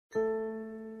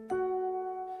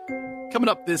Coming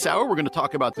up this hour, we're going to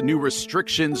talk about the new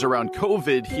restrictions around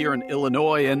COVID here in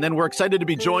Illinois, and then we're excited to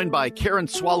be joined by Karen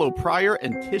Swallow Prior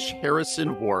and Tish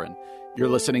Harrison Warren. You're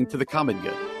listening to The Common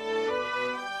Good.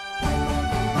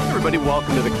 Everybody,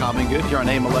 welcome to The Common Good here on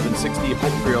AM 1160,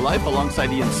 Hope for Your Life. Alongside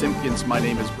Ian Simpkins, my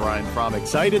name is Brian Fromm.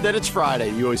 Excited that it's Friday.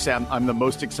 You always say I'm the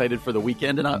most excited for the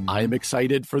weekend, and I am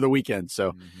excited for the weekend.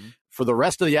 So for the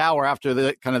rest of the hour after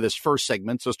the kind of this first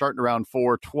segment, so starting around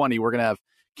 4:20, we're going to have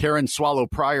Karen Swallow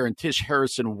Prior and Tish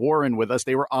Harrison Warren with us.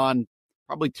 They were on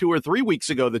probably 2 or 3 weeks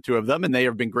ago, the two of them, and they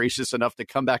have been gracious enough to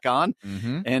come back on.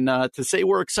 And to say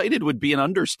we're excited would be an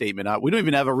understatement. We don't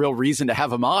even have a real reason to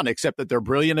have them on, except that they're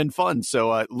brilliant and fun.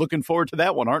 So looking forward to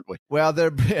that one, aren't we? Well,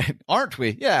 aren't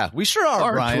we? Yeah, we sure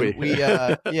are, Brian.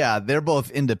 Yeah, they're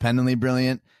both independently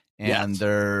brilliant, and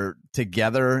they're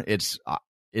together. It's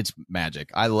magic.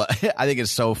 I think it's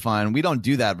so fun. We don't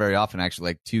do that very often,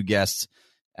 actually, like two guests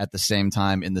at the same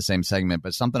time in the same segment,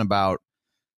 but something about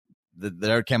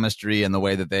their chemistry and the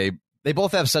way that they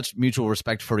both have such mutual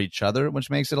respect for each other, which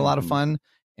makes it a lot of fun.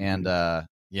 And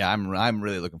I'm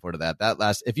really looking forward to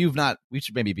that. If you've not, we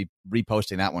should maybe be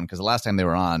reposting that one, because the last time they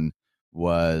were on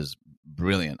was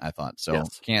brilliant, I thought. So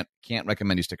can't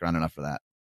recommend you stick around enough for that.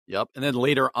 Yep. And then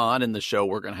later on in the show,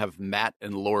 we're going to have Matt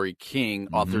and Lori King,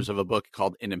 authors of a book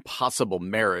called An Impossible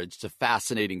Marriage. It's a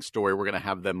fascinating story. We're going to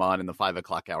have them on in the 5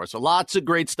 o'clock hour. So lots of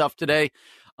great stuff today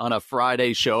on a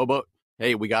Friday show. But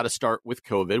hey, we got to start with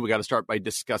COVID. We got to start by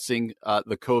discussing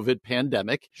the COVID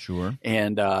pandemic. Sure.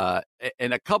 And a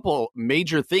couple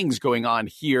major things going on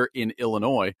here in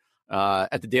Illinois.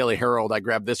 At the Daily Herald, I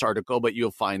grabbed this article, but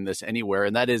you'll find this anywhere.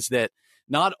 And that is that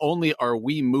not only are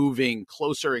we moving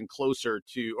closer and closer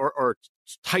to, or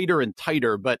tighter and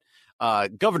tighter, but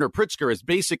Governor Pritzker has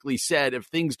basically said if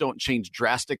things don't change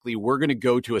drastically, we're going to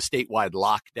go to a statewide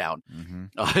lockdown.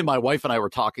 And my wife and I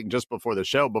were talking just before the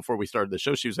show, before we started the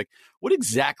show. She was like, what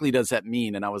exactly does that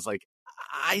mean? And I was like,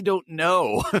 I don't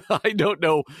know. I don't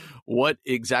know what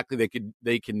exactly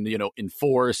they can,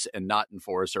 enforce and not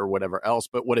enforce or whatever else.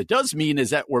 But what it does mean is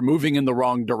that we're moving in the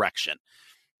wrong direction.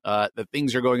 That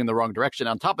things are going in the wrong direction.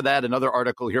 On top of that, another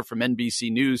article here from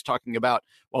NBC News talking about,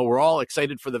 while we're all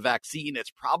excited for the vaccine,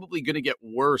 it's probably going to get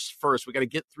worse first. We got to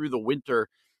get through the winter,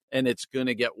 and it's going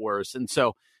to get worse. And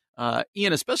so,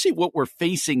 Ian, especially what we're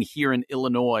facing here in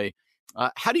Illinois,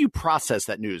 how do you process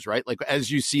that news, right? Like, as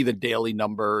you see the daily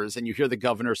numbers and you hear the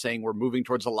governor saying we're moving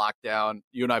towards a lockdown.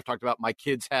 You and I have talked about, my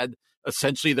kids had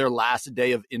essentially their last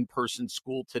day of in-person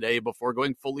school today before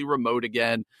going fully remote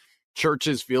again.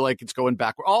 Churches feel like it's going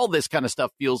backward. All this kind of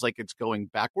stuff feels like it's going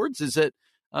backwards. Is it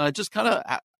just kind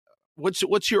of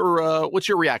what's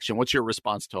your reaction? What's your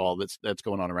response to all that's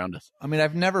going on around us? I mean,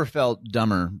 I've never felt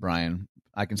dumber, Brian.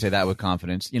 I can say that with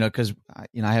confidence, because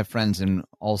I have friends in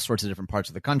all sorts of different parts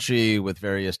of the country with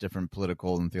various different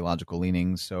political and theological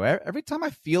leanings. So every time I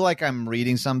feel like I'm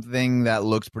reading something that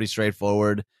looks pretty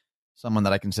straightforward, someone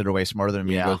that I consider way smarter than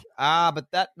me goes, but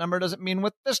that number doesn't mean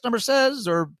what this number says,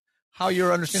 or how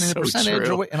you're understanding the percentage,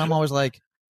 and I'm always like,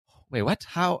 wait, what?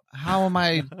 How am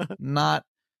I not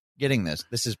getting this?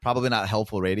 This is probably not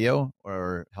helpful radio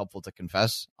or helpful to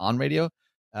confess on radio.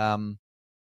 I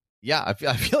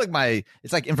feel like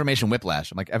it's like information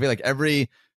whiplash. I'm like, I feel like every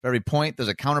point there's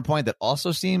a counterpoint that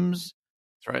also seems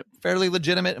fairly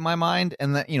legitimate in my mind.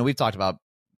 And that, we've talked about,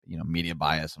 media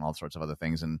bias and all sorts of other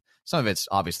things, and some of it's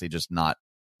obviously just not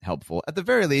helpful. At the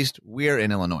very least, we're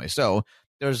in Illinois, so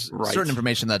there's certain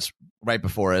information that's right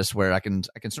before us where I can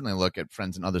certainly look at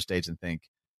friends in other states and think,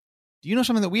 do you know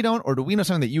something that we don't, or do we know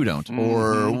something that you don't?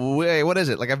 Or wait, what is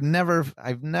it? Like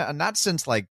not since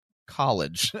like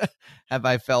college have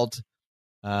I felt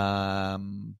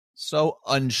so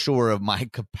unsure of my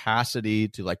capacity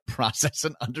to like process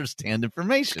and understand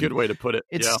information. Good way to put it.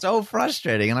 It's so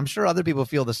frustrating, and I'm sure other people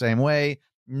feel the same way.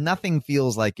 Nothing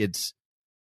feels like it's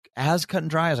as cut and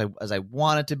dry as I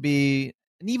want it to be.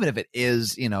 And even if it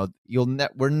is,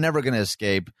 we're never going to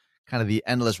escape kind of the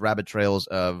endless rabbit trails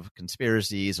of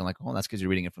conspiracies and like, oh, that's because you're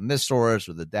reading it from this source,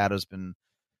 or the data's been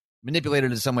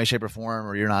manipulated in some way, shape, or form,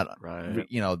 or you're not, I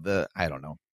don't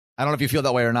know. I don't know if you feel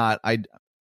that way or not.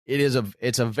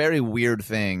 It's a very weird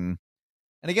thing.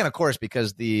 And again, of course,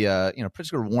 because the,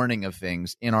 Pritzker warning of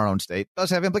things in our own state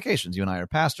does have implications. You and I are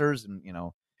pastors, and,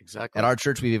 exactly at our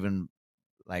church, we've even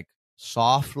like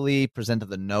softly presented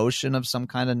the notion of some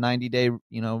kind of 90-day,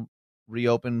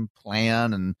 reopen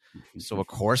plan. And so, of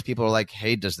course, people are like,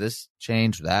 hey, does this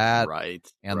change that? Right.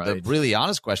 And the really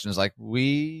honest question is like,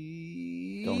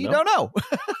 we don't know.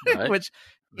 Which,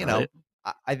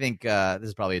 I think this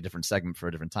is probably a different segment for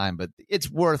a different time, but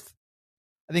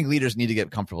I think leaders need to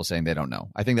get comfortable saying they don't know.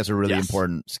 I think that's a really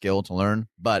important skill to learn.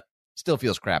 But still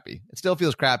feels crappy. It still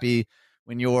feels crappy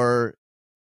when you're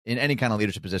in any kind of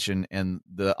leadership position, and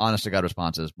the honest to God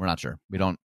response is, we're not sure. We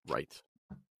don't. Right.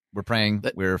 We're praying.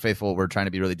 We're faithful. We're trying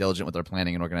to be really diligent with our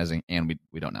planning and organizing, and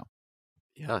we don't know.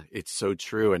 Yeah, it's so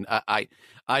true. And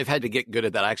I've had to get good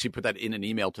at that. I actually put that in an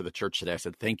email to the church today. I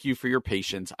said, thank you for your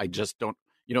patience. I just don't,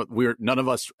 none of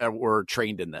us were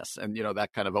trained in this. And,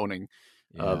 that kind of owning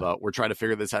of we're trying to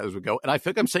figure this out as we go. And I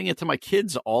think I'm saying it to my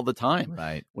kids all the time.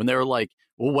 Right. When they're like,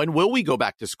 well, when will we go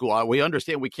back to school? We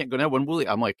understand we can't go now. When will we?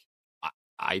 I'm like,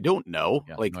 I don't know.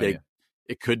 Yeah, like no idea.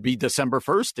 It could be December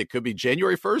 1st. It could be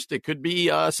January 1st. It could be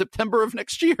September of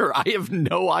next year. I have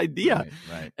no idea.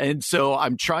 Right. And so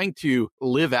I'm trying to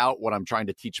live out what I'm trying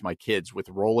to teach my kids with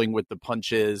rolling with the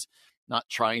punches, not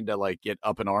trying to like get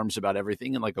up in arms about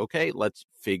everything and like, okay, let's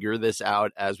figure this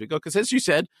out as we go. Because as you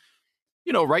said,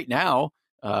 right now,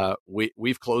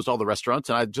 we've closed all the restaurants,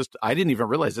 and I didn't even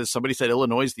realize this. Somebody said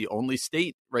Illinois is the only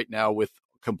state right now with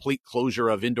complete closure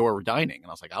of indoor dining. And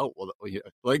I was like, oh, well,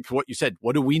 like what you said,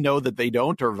 what do we know that they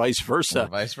don't, or vice versa?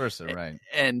 Right.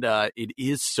 And it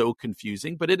is so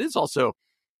confusing, but it is also,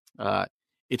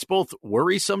 it's both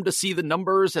worrisome to see the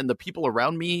numbers and the people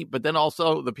around me, but then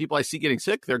also the people I see getting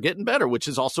sick, they're getting better, which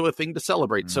is also a thing to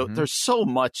celebrate. So there's so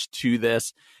much to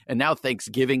this. And now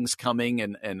Thanksgiving's coming,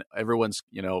 and everyone's,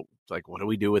 like, what do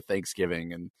we do with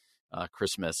Thanksgiving and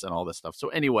Christmas and all this stuff? So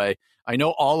anyway, I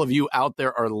know all of you out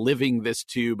there are living this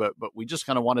too, but we just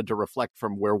kind of wanted to reflect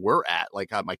from where we're at. Like,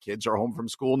 my kids are home from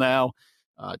school now,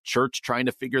 church trying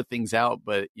to figure things out.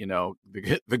 But,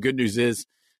 the good news is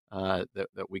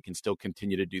that we can still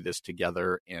continue to do this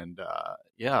together, and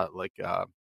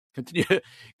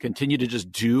continue to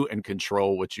just do and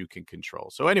control what you can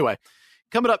control. So anyway,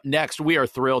 coming up next, we are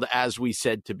thrilled, as we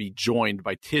said, to be joined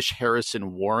by Tish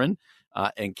Harrison Warren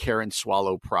and Karen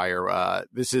Swallow Prior.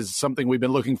 This is something we've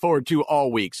been looking forward to all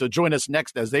week. So join us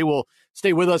next as they will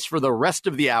stay with us for the rest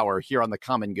of the hour here on The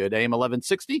Common Good, AM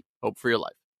 1160. Hope for your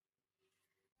life.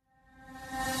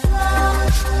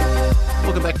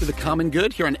 Welcome back to The Common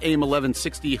Good here on AM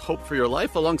 1160, Hope for Your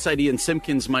Life. Alongside Ian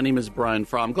Simpkins, my name is Brian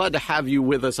Fromm. Glad to have you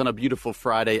with us on a beautiful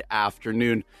Friday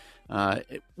afternoon.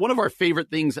 One of our favorite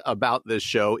things about this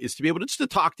show is to be able to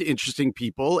talk to interesting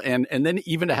people, and then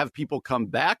even to have people come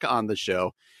back on the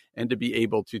show and to be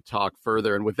able to talk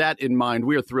further. And with that in mind,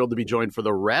 we are thrilled to be joined for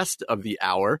the rest of the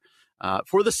hour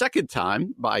for the second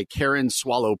time by Karen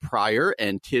Swallow Prior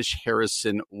and Tish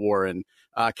Harrison Warren.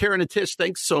 Karen and Tish,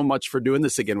 thanks so much for doing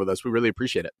this again with us. We really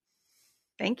appreciate it.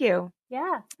 Thank you.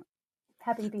 Yeah.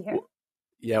 Happy to be here.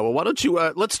 Well, why don't you,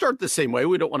 let's start the same way.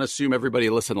 We don't want to assume everybody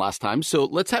listened last time. So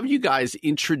let's have you guys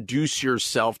introduce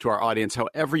yourself to our audience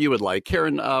however you would like.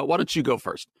 Karen, why don't you go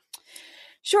first?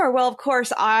 Sure. Well, of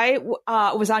course, I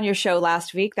was on your show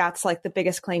last week. That's like the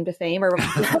biggest claim to fame.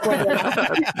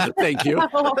 Thank you.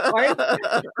 But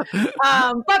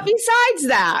besides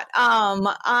that,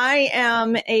 I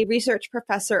am a research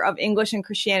professor of English and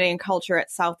Christianity and Culture at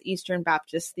Southeastern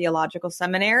Baptist Theological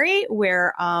Seminary,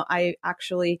 where I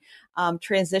actually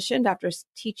transitioned after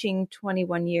teaching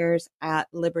 21 years at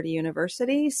Liberty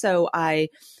University. So I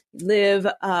live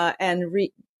and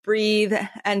breathe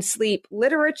and sleep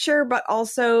literature, but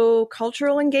also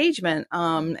cultural engagement,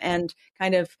 and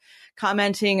kind of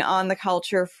commenting on the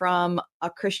culture from a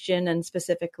Christian and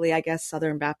specifically, I guess,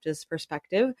 Southern Baptist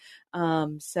perspective.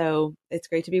 So it's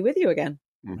great to be with you again.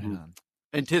 Mm-hmm.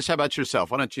 And Tish, how about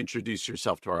yourself? Why don't you introduce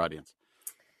yourself to our audience?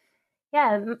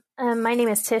 Yeah, my name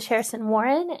is Tish Harrison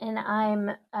Warren, and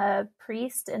I'm a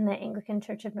priest in the Anglican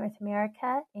Church of North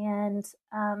America, and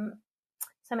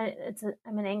So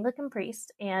I'm an Anglican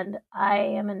priest, and I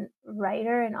am a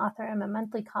writer and author. I'm a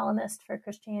monthly columnist for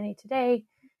Christianity Today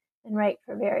and write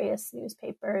for various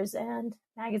newspapers and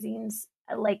magazines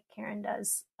like Karen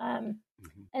does. And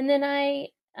then I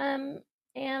am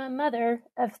a mother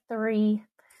of 3,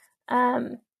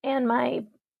 and my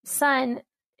son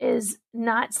is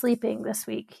not sleeping this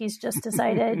week. He's just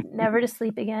decided never to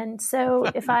sleep again. So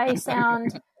if I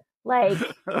sound like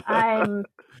I'm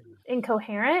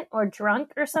incoherent or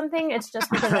drunk or something, it's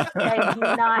just because I'm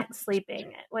not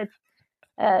sleeping with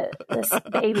this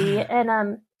baby.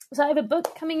 And so I have a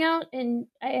book coming out, and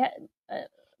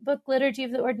book Liturgy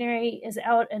of the Ordinary is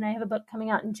out, and I have a book coming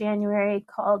out in January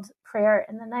called Prayer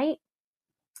in the Night,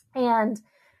 and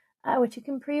which you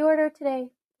can pre-order today.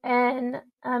 And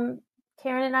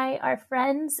Karen and I are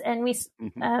friends, and we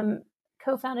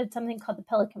co-founded something called the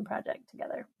Pelican Project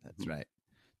together. That's right.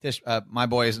 Tish, my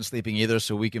boy isn't sleeping either,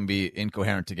 so we can be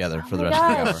incoherent together for the rest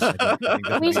gosh. of the hour. I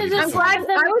think We should just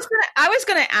I was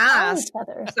going to ask.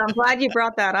 So I'm glad you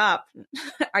brought that up.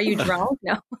 Are you drunk?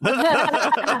 No.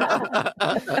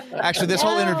 Actually, this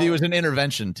whole interview is an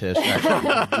intervention, Tish.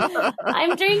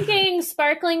 I'm drinking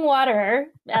sparkling water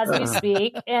as we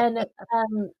speak, and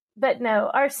but no,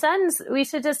 our sons, we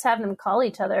should just have them call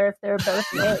each other if they're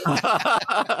both late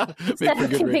instead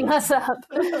of keeping us up.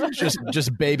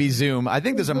 just baby Zoom. I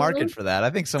think there's a market for that. I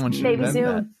think someone should baby invent Zoom.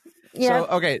 that.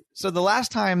 Yeah. So the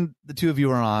last time the two of you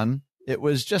were on, it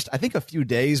was just, I think, a few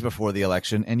days before the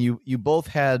election, and you both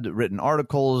had written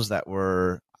articles that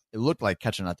were, it looked like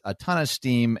catching a ton of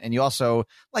steam, and you also,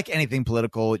 like anything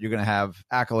political, you're going to have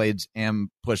accolades and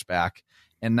pushback.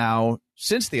 And now,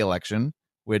 since the election,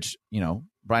 which,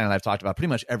 Brian and I have talked about pretty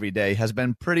much every day, has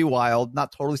been pretty wild,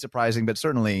 not totally surprising, but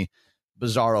certainly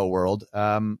bizarro world.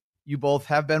 You both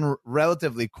have been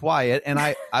relatively quiet, and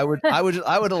I would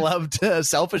love to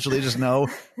selfishly just know,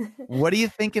 what are you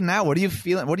thinking now? What are you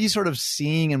feeling? What are you sort of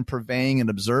seeing and purveying and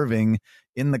observing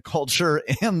in the culture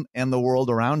and the world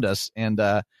around us? And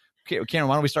Karen,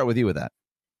 why don't we start with you with that?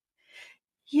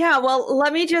 Yeah, well,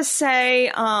 let me just say,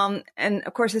 and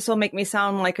of course this will make me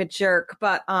sound like a jerk,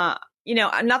 but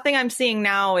nothing I'm seeing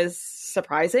now is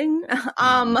surprising.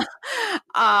 But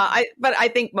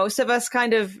I think most of us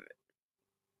kind of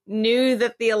knew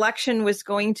that the election was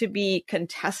going to be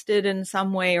contested in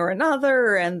some way or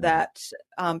another, and that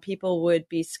people would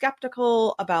be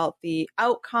skeptical about the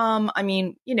outcome. I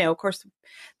mean, of course,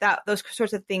 that those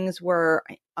sorts of things were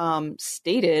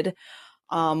stated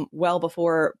well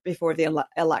before the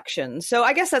election. So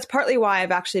I guess that's partly why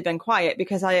I've actually been quiet,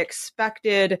 because I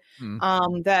expected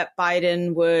that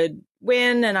Biden would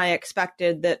win, and I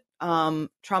expected that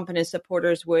Trump and his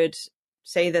supporters would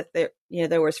say that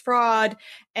there was fraud.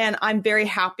 And I'm very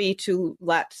happy to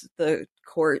let the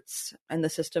courts and the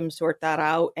system sort that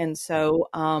out. And so,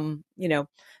 and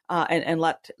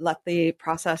let the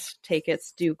process take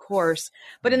its due course.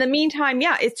 But in the meantime,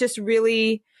 yeah, it's just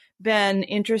really been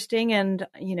interesting and,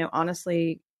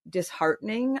 honestly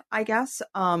disheartening, I guess,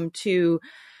 to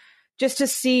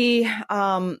see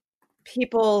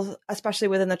people, especially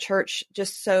within the church,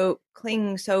 just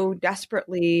cling so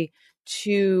desperately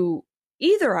to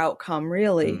either outcome,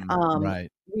 really. Right.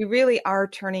 We really are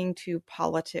turning to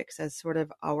politics as sort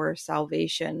of our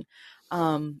salvation.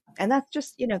 And that's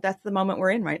just, that's the moment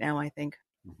we're in right now, I think.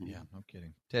 Yeah, no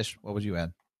kidding. Tish, what would you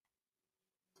add?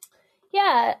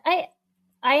 Yeah,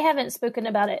 I haven't spoken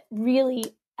about it really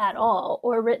at all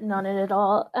or written on it at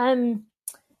all. And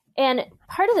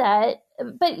part of that,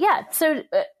 but yeah, so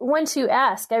once you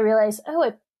ask, I realized,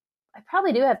 I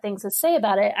probably do have things to say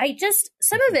about it.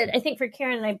 Some of it, I think for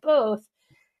Karen and I both,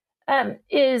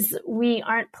 is we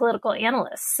aren't political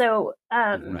analysts. So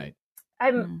right.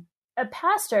 I'm a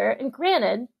pastor, and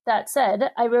granted, that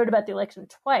said, I wrote about the election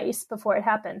twice before it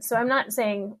happened. So I'm not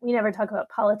saying we never talk about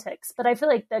politics, but I feel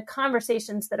like the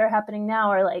conversations that are happening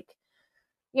now are like,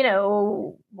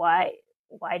 why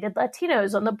did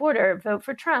Latinos on the border vote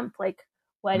for Trump? Like,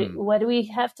 what do we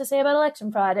have to say about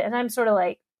election fraud? And I'm sort of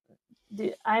like,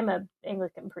 dude, I'm a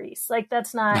Anglican priest. Like,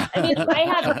 that's not, I mean, I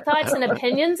have thoughts and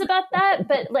opinions about that,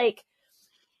 but like,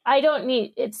 I don't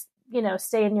need, it's,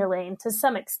 stay in your lane to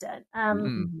some extent. But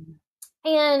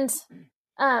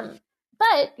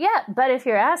if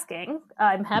you're asking,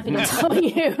 I'm happy to tell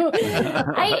you,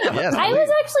 I was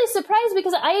actually surprised,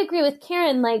 because I agree with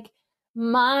Karen. Like,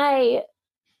 my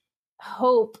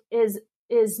hope is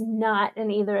not in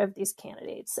either of these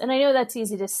candidates. And I know that's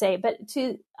easy to say, but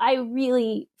I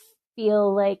really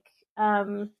feel like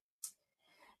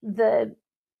the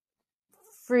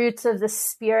fruits of the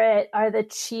Spirit are the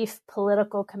chief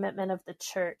political commitment of the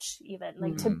church, even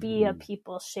like to be a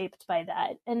people shaped by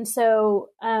that. And so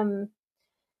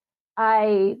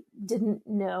I didn't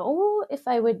know if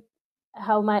I would,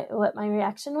 what my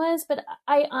reaction was, but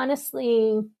I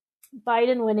honestly,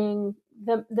 Biden winning,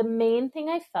 the main thing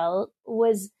I felt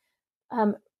was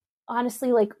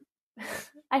honestly, like,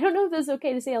 I don't know if this is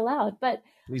okay to say aloud, but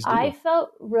I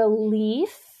felt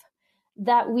relief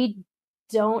that we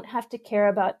don't have to care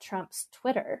about Trump's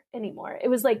Twitter anymore. It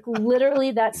was like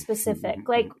literally that specific.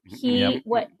 Like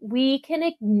we can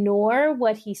ignore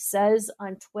what he says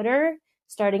on Twitter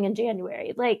starting in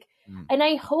January. Like, and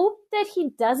I hope that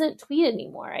he doesn't tweet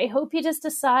anymore. I hope he just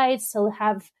decides to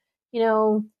have,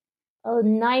 a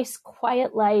nice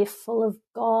quiet life full of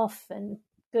golf and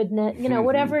goodness,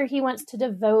 whatever he wants to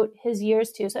devote his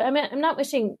years to. So I mean, I'm not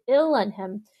wishing ill on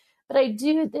him, but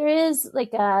there is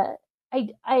like I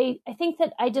think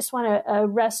that I just want a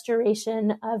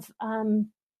restoration of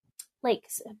like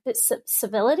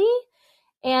civility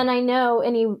And I know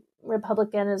any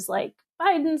Republican is like,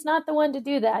 Biden's not the one to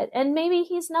do that. And maybe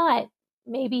he's not.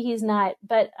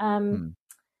 But I'm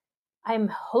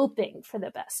hoping for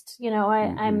the best.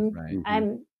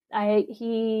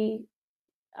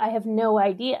 I have no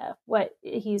idea what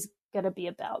he's going to be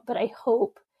about, but I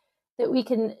hope that we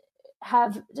can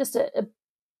have just a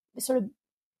sort of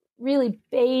really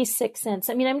basic sense.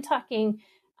 I mean, I'm talking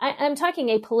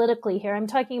apolitically here. I'm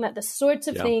talking about the sorts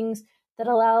of things that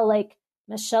allow like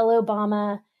Michelle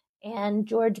Obama and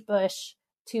George Bush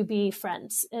to be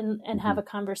friends and have a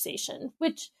conversation,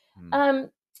 which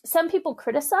some people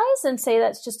criticize and say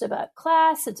that's just about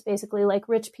class. It's basically like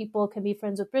rich people can be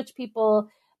friends with rich people.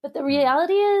 But the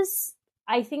reality is,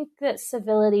 I think that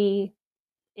civility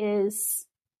is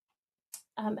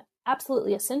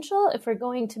absolutely essential if we're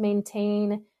going to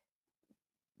maintain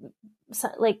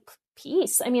like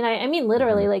peace. I mean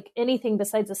literally like anything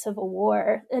besides a civil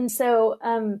war. And so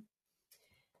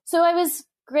so I was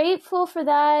grateful for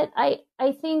that. I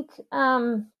think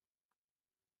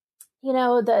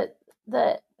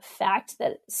the fact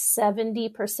that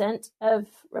 70% of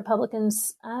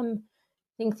Republicans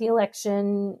think the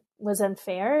election was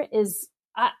unfair is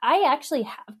I actually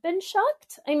have been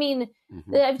shocked. I mean,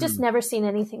 I've just never seen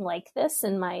anything like this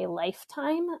in my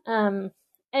lifetime.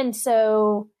 And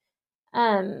so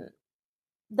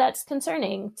that's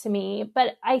concerning to me.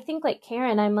 But I think like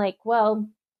Karen, I'm like, well,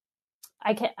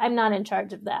 I'm not in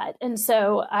charge of that. And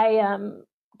so I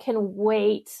can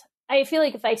wait. I feel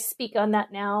like if I speak on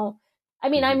that now, I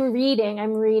mean, I'm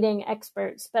reading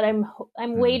experts, but I'm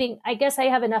waiting. I guess I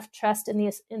have enough trust in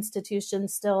these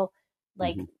institutions still,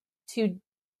 like to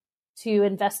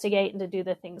investigate and to do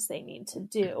the things they need to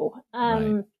do.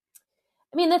 I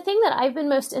mean, the thing that I've been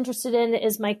most interested in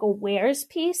is Michael Wehr's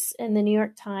piece in the New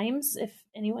York Times. If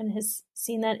anyone has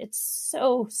seen that, it's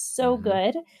so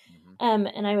good.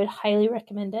 And I would highly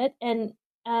recommend it. And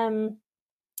the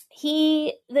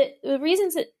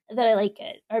reasons that I like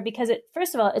it are because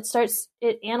first of all,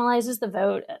 it analyzes the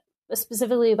vote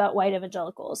specifically about white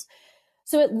evangelicals.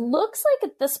 So it looks like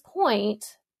at this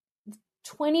point,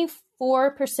 24%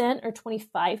 or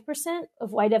 25%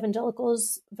 of white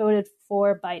evangelicals voted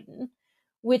for Biden,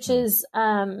 which is,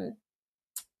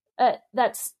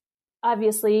 that's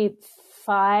obviously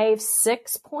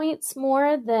 5-6 points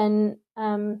more than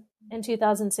in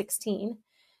 2016.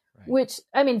 Right. Which,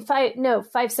 I mean,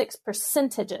 5-6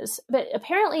 percentages, but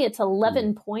apparently it's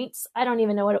 11 points. I don't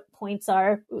even know what points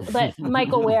are, but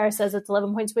Michael Wehr says it's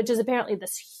 11 points, which is apparently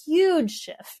this huge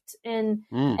shift and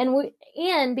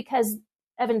because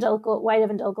white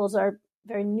evangelicals are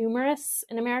very numerous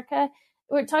in America,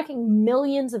 we're talking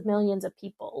millions of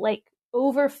people, like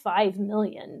over 5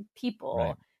 million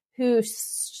people who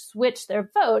switch their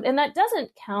vote. And that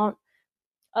doesn't count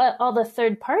all the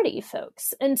third party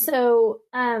folks. And so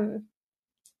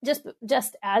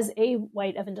just as a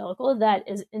white evangelical, that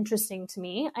is interesting to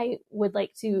me. I would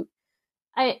like to,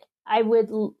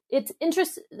 it's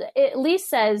interesting. It at least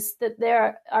says that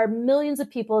there are millions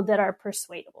of people that are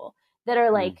persuadable, that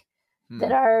are like,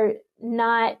 that are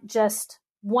not just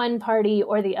one party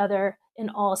or the other in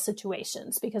all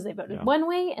situations because they voted one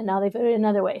way and now they voted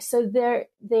another way. So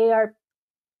they are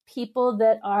people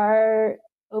that are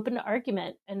open to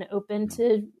argument and open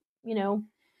to,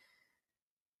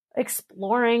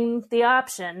 exploring the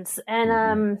options.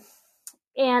 And,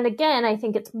 and again, I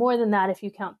think it's more than that if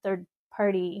you count third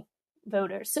party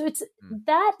voters. So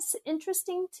that's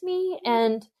interesting to me.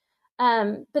 And,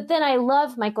 but then I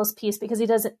love Michael's piece because he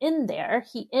doesn't end there.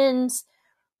 He ends,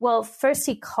 well, first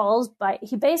he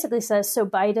basically says, so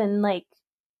Biden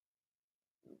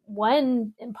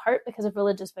won in part because of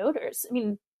religious voters. I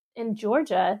mean, in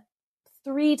Georgia,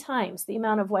 3 times the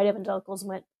amount of white evangelicals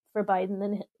went for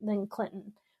Biden than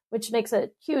Clinton, which makes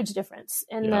a huge difference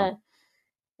in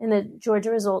the Georgia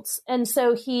results. And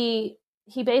so he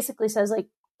basically says,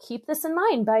 keep this in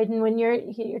mind, Biden, when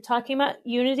you're talking about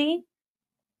unity,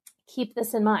 keep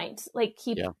this in mind,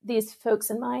 keep these folks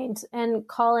in mind, and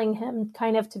calling him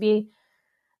kind of to be,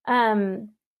 I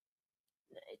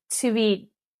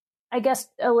guess,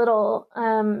 a little,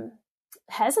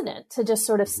 hesitant to just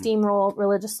sort of steamroll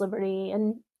religious liberty.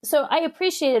 And so I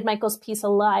appreciated Michael's piece a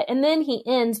lot. And then he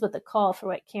ends with a call for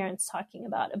what Karen's talking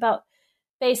about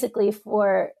basically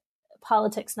for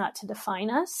politics not to define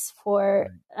us, for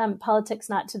politics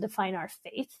not to define our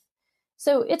faith.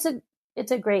 So it's a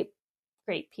great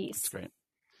piece. That's great.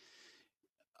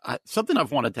 Something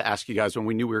I've wanted to ask you guys when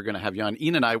we knew we were going to have you on,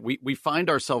 Ian and I, we find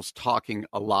ourselves talking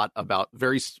a lot about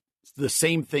very the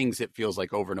same things, it feels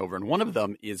like, over and over. And one of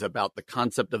them is about the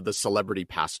concept of the celebrity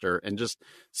pastor and just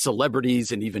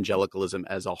celebrities and evangelicalism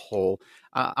as a whole.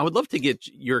 I would love to get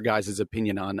your guys'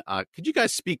 opinion on, could you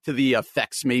guys speak to the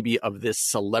effects maybe of this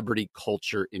celebrity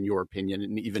culture, in your opinion,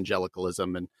 in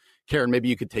evangelicalism? And Karen, maybe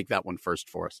you could take that one first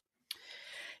for us.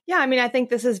 Yeah, I mean, I think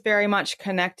this is very much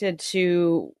connected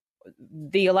to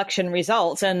the election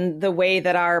results and the way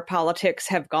that our politics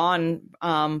have gone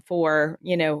for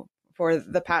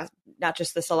the past, not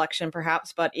just this election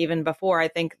perhaps, but even before. I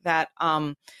think that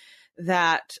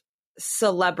that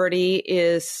celebrity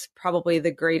is probably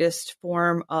the greatest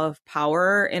form of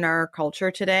power in our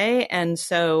culture today. And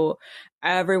so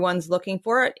everyone's looking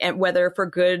for it, and whether for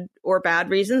good or bad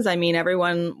reasons. I mean,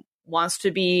 everyone wants to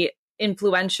be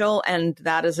influential, and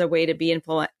that is a way to be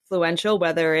influential,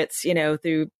 whether it's,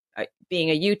 through being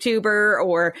a YouTuber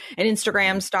or an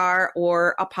Instagram star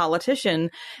or a politician.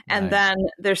 And then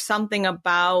there's something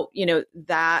about,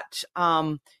 that,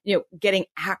 getting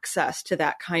access to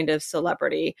that kind of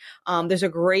celebrity. There's a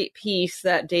great piece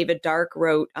that David Dark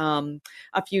wrote a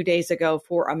few days ago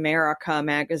for America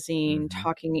magazine,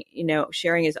 talking,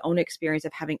 sharing his own experience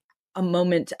of having a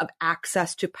moment of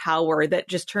access to power that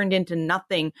just turned into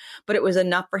nothing, but it was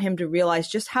enough for him to realize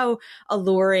just how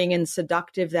alluring and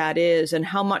seductive that is, and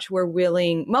how much we're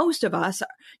willing, most of us,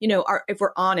 if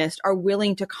we're honest, are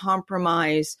willing to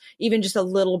compromise even just a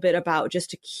little bit about just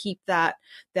to keep that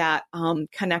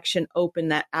connection open,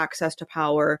 that access to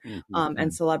power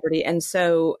and celebrity. And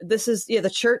so this is, the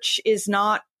church is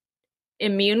not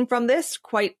immune from this,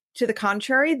 quite to the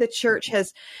contrary. The church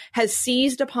has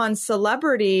seized upon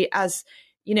celebrity as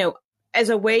a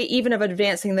way even of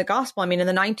advancing the gospel. I mean, in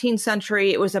the 19th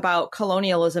century, it was about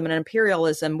colonialism and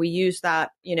imperialism. We use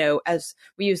that, as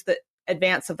we use the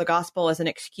advance of the gospel as an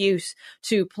excuse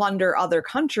to plunder other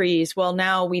countries. Well,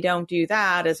 now we don't do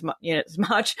that as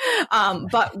much.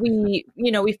 But we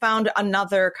found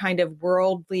another kind of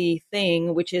worldly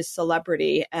thing, which is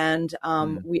celebrity. And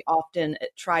we often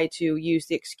try to use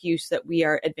the excuse that we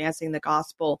are advancing the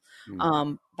gospel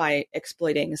by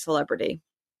exploiting celebrity.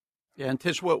 Yeah. And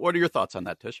Tish, what are your thoughts on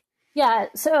that, Tish? Yeah.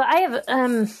 So I have,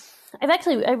 I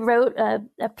wrote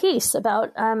a piece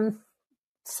about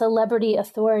celebrity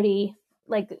authority,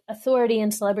 like authority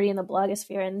and celebrity in the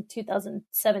blogosphere in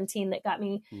 2017 that got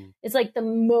me, it's like the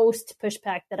most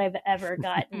pushback that I've ever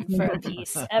gotten for a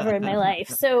piece ever in my life.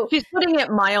 So she's putting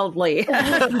it mildly. so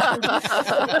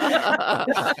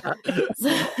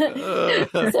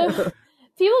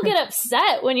people get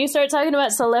upset when you start talking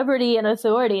about celebrity and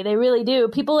authority. They really do.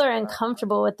 People are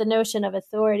uncomfortable with the notion of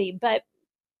authority, but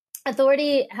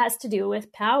authority has to do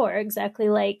with power, exactly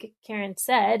like Karen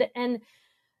said. And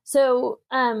so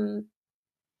the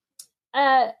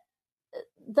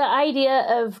idea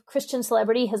of Christian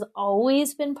celebrity has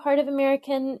always been part of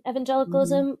American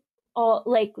evangelicalism.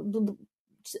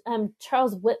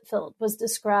 Charles Whitfield was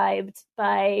described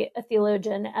by a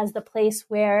theologian as the place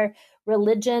where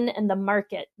religion and the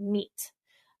market meet.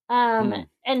 And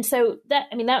so that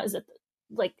was at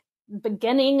the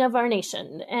beginning of our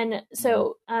nation. And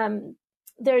so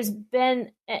there's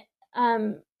been,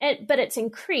 but it's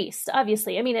increased,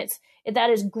 obviously. I mean,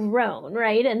 that has grown,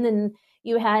 right? And then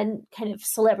you had kind of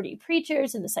celebrity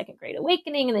preachers in the Second Great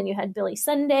Awakening, and then you had Billy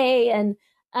Sunday, and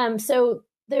so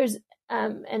there's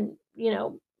Billy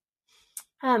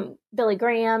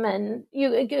Graham, and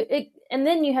and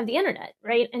then you have the internet,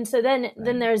 right? And so then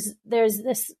there's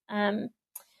this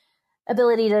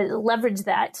ability to leverage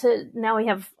that. To now we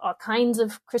have all kinds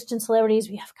of Christian celebrities.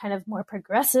 We have kind of more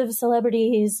progressive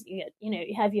celebrities. You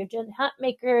have your Jen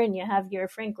Hatmaker, and you have your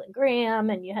Franklin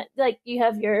Graham, and you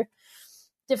have your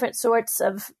different sorts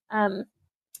of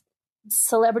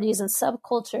celebrities and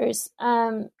subcultures.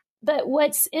 But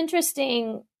what's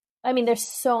interesting, I mean, there's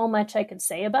so much I could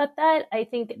say about that. I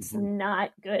think it's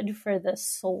not good for the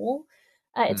soul.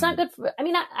 It's not good for, I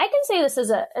mean, I can say this as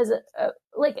a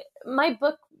my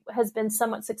book has been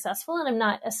somewhat successful, and I'm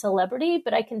not a celebrity,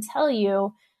 but I can tell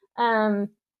you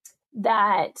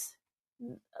that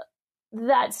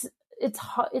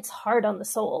it's hard on the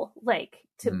soul,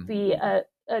 to be a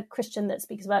Christian that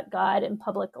speaks about God in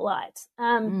public a lot.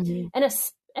 And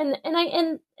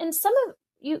some of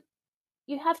you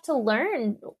have to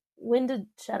learn when to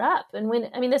shut up,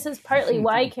 and this is partly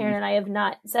why Karen and I have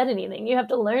not said anything. You have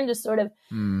to learn to sort of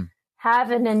have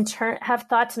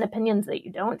thoughts and opinions that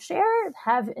you don't share,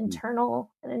 have an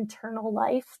internal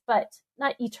life, but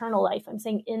not eternal life. I'm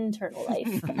saying internal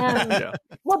life.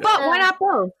 Well, but why not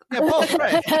both? Yeah, both,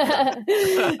 right.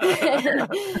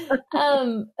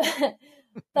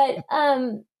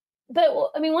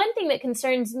 I mean, one thing that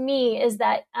concerns me is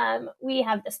that we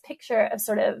have this picture of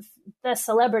sort of the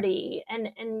celebrity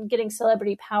and getting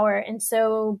celebrity power. And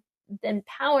so then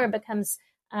power becomes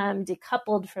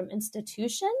decoupled from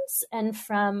institutions and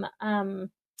from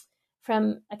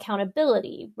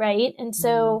accountability, right? And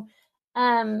so,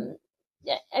 I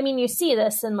mean, you see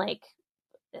this in like,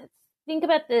 think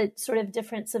about the sort of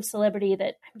difference of celebrity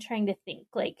that I'm trying to think.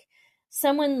 Like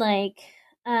someone like,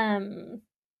 I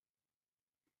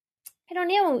don't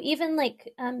know, even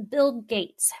like Bill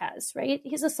Gates has, right?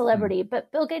 He's a celebrity, but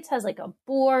Bill Gates has like a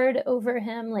board over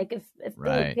him. Like if if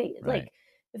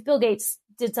Bill Gates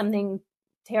did something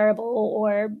terrible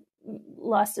or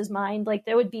lost his mind, like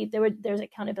there's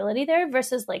accountability there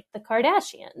versus like the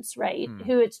Kardashians, right?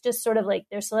 Who it's just sort of like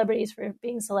they're celebrities for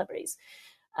being celebrities.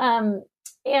 And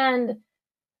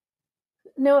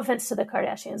no offense to the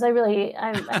Kardashians. I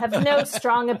have no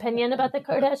strong opinion about the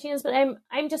Kardashians, but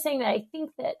I'm just saying that I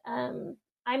think that I'm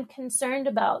concerned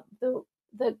about the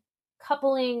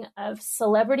coupling of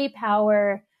celebrity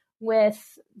power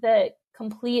with the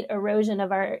complete erosion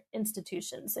of our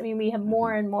institutions. I mean, we have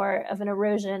more and more of an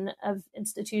erosion of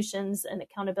institutions and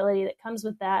accountability that comes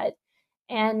with that,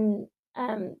 and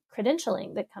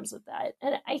credentialing that comes with that.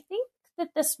 And I think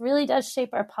that this really does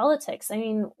shape our politics. I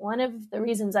mean, one of the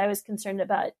reasons I was concerned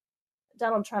about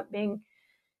Donald Trump being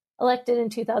elected in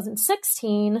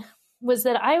 2016 was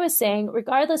that I was saying,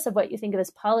 regardless of what you think of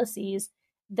his policies,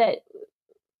 that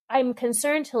I'm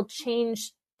concerned he'll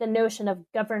change the notion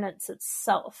of governance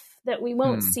itself, that we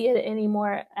won't see it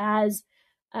anymore as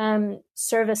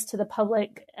service to the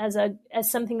public, as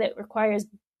something that requires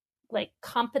like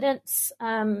competence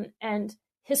and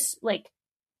like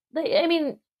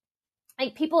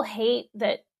people hate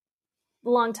that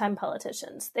longtime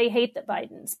politicians. They hate that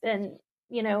Biden's been,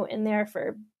 in there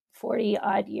for 40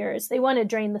 odd years. They want to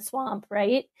drain the swamp,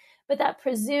 right? But that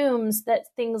presumes that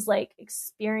things like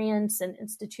experience and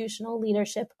institutional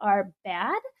leadership are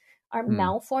bad, are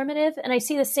malformative. And I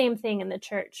see the same thing in the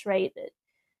church, right? That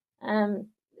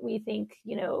we think,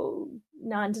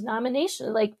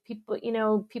 non-denominational, like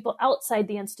people outside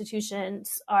the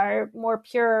institutions are more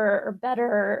pure or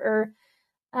better,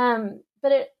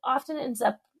 but it often ends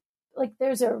up like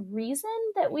there's a reason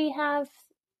that we have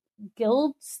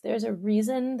guilds. There's a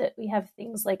reason that we have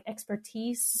things like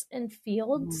expertise in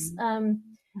fields.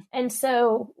 And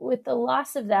so with the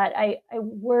loss of that, I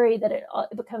worry that it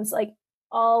becomes like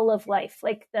all of life,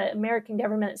 like the American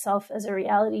government itself as a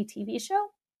reality TV show.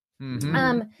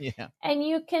 And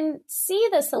you can see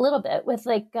this a little bit with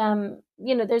like,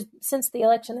 there's since the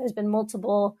election, there's been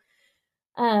multiple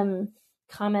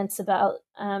comments about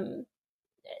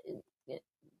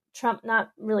Trump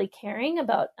not really caring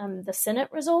about the Senate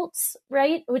results,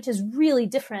 right? Which is really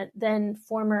different than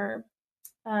former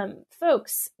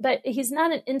folks, but he's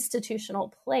not an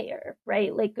institutional player,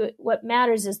 right? Like what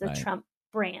matters is the Trump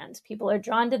brand. People are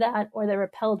drawn to that or they're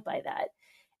repelled by that.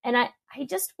 And I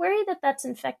just worry that that's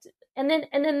infected. And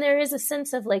then there is a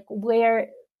sense of like, where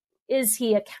is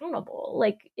he accountable?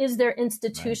 Like, is there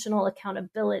institutional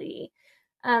accountability?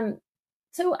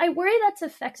 So I worry that's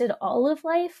affected all of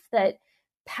life, that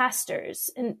pastors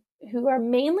and who are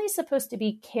mainly supposed to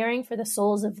be caring for the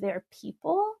souls of their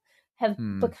people have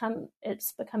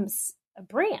becomes a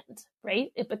brand,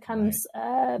 right? It becomes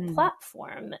a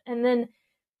platform. And then,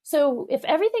 so if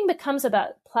everything becomes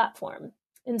about platform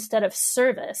instead of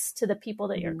service to the people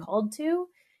that you're called to,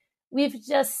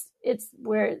 it's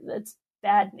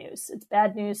bad news. It's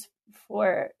bad news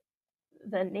for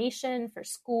the nation, for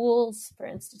schools, for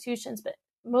institutions, but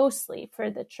mostly for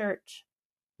the church.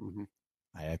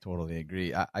 I totally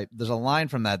agree. There's a line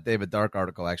from that David Dark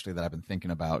article, actually, that I've been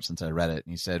thinking about since I read it.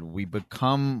 And he said, we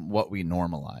become what we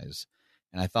normalize.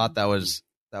 And I thought that was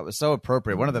so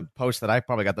appropriate. One of the posts that I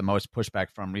probably got the most pushback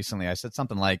from recently, I said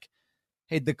something like,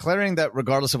 hey, declaring that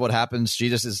regardless of what happens,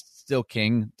 Jesus is still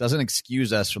king doesn't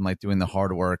excuse us from like doing the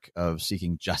hard work of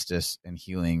seeking justice and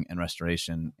healing and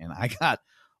restoration. And I got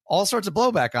all sorts of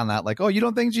blowback on that. Like, oh, you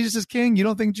don't think Jesus is king? You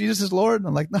don't think Jesus is Lord? And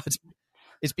I'm like, no,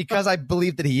 it's because I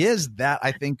believe that he is, that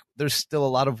I think there's still a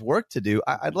lot of work to do.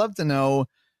 I'd love to know,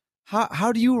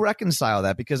 how do you reconcile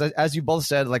that? Because as you both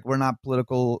said, like, we're not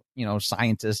political,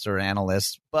 scientists or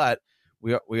analysts, but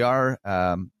we are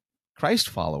Christ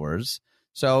followers.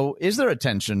 So is there a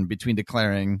tension between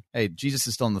declaring, hey, Jesus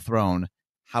is still on the throne,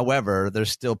 however, there's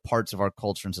still parts of our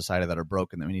culture and society that are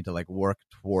broken that we need to like work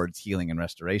towards healing and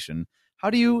restoration? How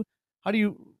do you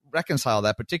reconcile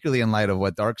that, particularly in light of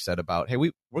what Dark said about, hey,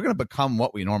 we're going to become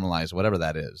what we normalize, whatever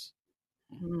that is?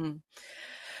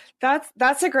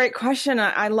 That's a great question.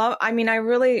 I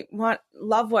really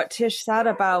love what Tish said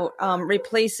about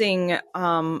replacing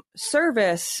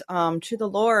service to the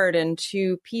Lord and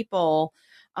to people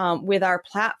with our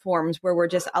platforms where we're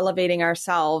just elevating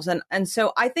ourselves. And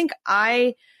so I think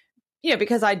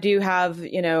because I do have,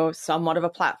 somewhat of a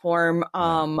platform,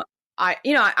 I'm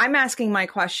asking that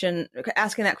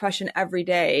question every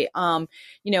day,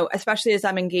 especially as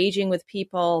I'm engaging with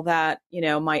people that,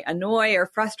 might annoy or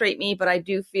frustrate me, but I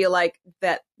do feel like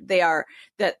that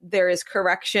there is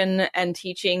correction and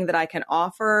teaching that I can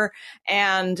offer.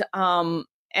 And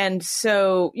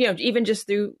so, even just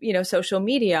through, social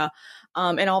media,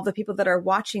 and all the people that are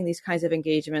watching these kinds of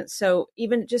engagements. So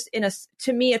even just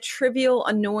to me, a trivial,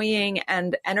 annoying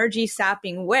and energy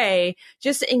sapping way,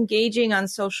 just engaging on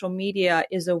social media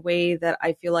is a way that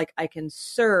I feel like I can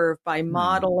serve by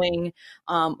modeling,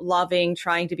 loving,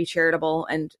 trying to be charitable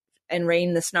and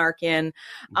rein the snark in.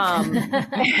 And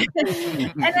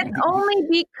it's only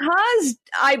because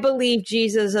I believe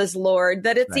Jesus is Lord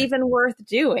that it's even worth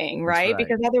doing, right?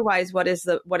 Because otherwise, what is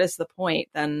the point?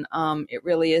 Then it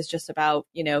really is just about,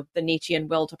 the Nietzschean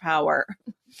will to power.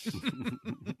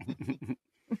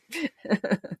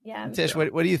 Yeah. Tish,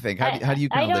 what do you think? How do you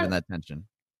kind of live in that tension?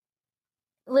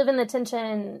 Live in the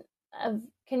tension of,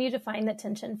 can you define the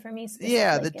tension for me?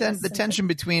 Yeah, the tension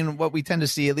between what we tend to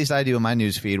see, at least I do in my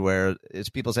news feed, where it's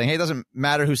people saying, hey, it doesn't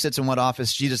matter who sits in what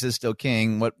office, Jesus is still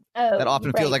king. That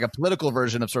often feels like a political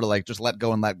version of sort of like just let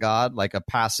go and let God, like a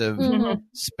passive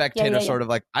spectator sort of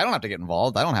like, I don't have to get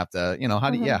involved. I don't have to,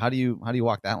 how do you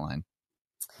walk that line?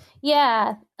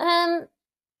 Yeah.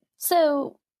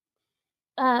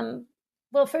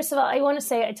 Well, first of all, I want to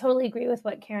say I totally agree with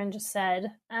what Karen just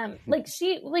said. Like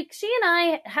she and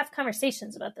I have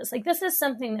conversations about this. Like, this is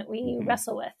something that we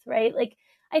wrestle with, right? Like,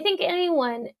 I think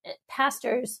anyone,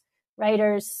 pastors,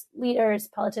 writers, leaders,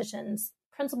 politicians,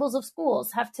 principals of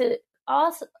schools have to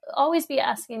always be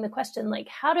asking the question, like,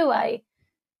 how do I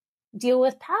deal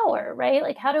with power, right?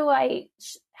 Like, how do I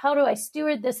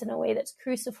steward this in a way that's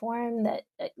cruciform, that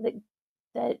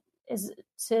is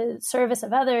to service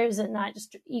of others and not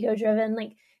just ego driven?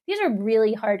 Like, these are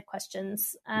really hard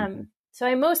questions. So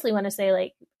I mostly want to say,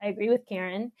 like, I agree with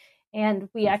Karen, and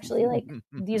we actually, like,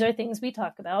 these are things we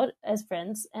talk about as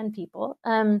friends and people.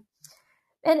 And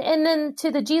then to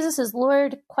the Jesus is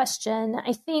Lord question,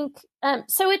 I think,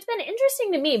 so it's been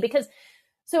interesting to me because,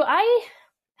 so I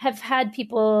have had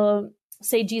people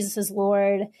say Jesus is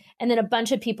Lord, and then a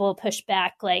bunch of people push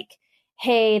back like,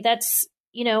 hey, that's,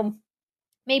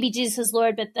 maybe Jesus is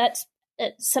Lord, but that's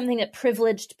something that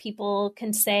privileged people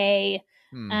can say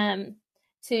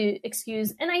to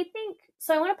excuse. And I think,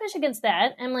 so I want to push against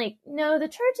that. I'm like, no, the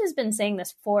church has been saying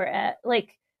this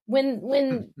like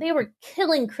when they were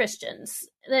killing Christians,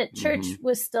 the church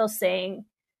was still saying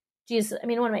Jesus. I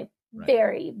mean, one of my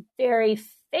very, very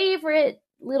favorite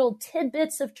little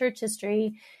tidbits of church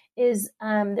history is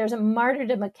there's a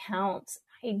martyrdom account.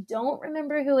 I don't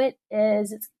remember who it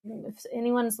is. If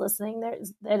anyone's listening,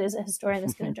 that is a historian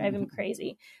that's going to drive him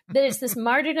crazy. But it's this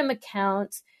martyrdom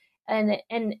account, and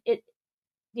it,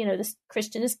 this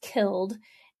Christian is killed,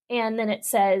 and then it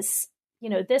says,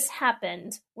 this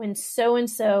happened when so and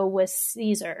so was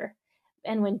Caesar,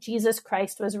 and when Jesus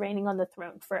Christ was reigning on the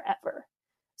throne forever.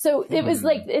 So it was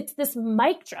like, it's this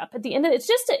mic drop at the end of it.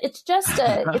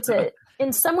 It's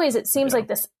in some ways it seems like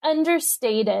this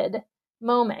understated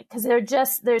moment, because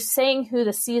they're saying who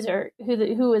the Caesar,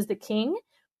 who is the king,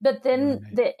 but then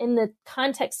in the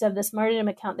context of this martyrdom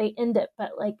account, they end it,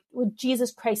 but like, with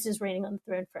Jesus Christ is reigning on the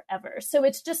throne forever. So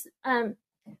it's just,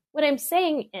 what I'm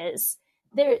saying is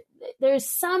there's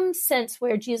some sense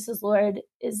where Jesus Lord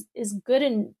is good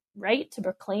and right to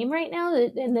proclaim right now,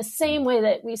 in the same way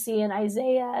that we see in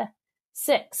Isaiah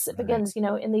 6. It begins,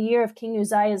 in the year of King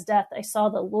Uzziah's death, I saw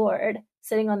the Lord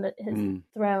sitting on his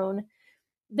throne.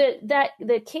 That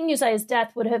the King Uzziah's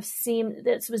death would have seemed,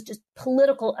 this was just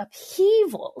political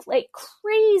upheaval, like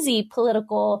crazy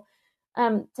political.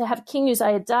 To have King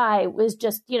Uzziah die was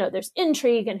just, there's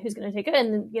intrigue and who's going to take it,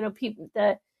 and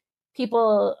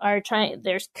people are trying.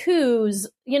 There's coups,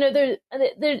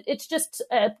 it's just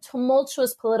a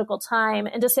tumultuous political time.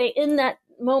 And to say in that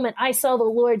moment, I saw the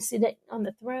Lord sitting on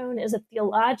the throne, is a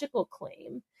theological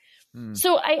claim.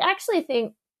 So I actually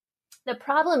think the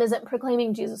problem isn't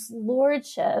proclaiming Jesus'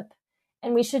 lordship,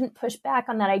 and we shouldn't push back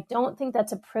on that. I don't think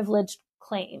that's a privileged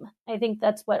claim. I think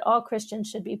that's what all Christians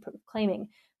should be proclaiming.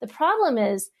 The problem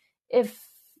is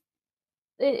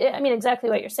exactly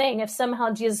what you're saying. If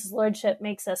somehow Jesus' lordship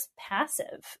makes us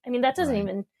passive, that doesn't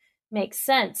even make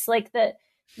sense. Like the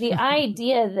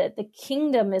idea that the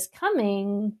kingdom is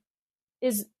coming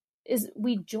is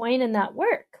we join in that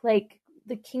work. Like,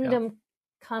 the kingdom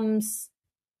comes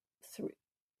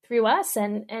through us,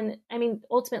 and I mean,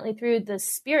 ultimately through the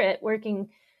Spirit working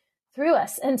through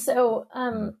us. And so,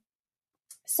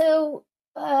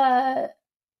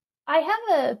 I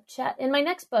have a chat in my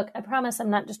next book. I promise I'm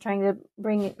not just trying to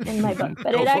bring in my book,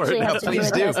 but it actually has to do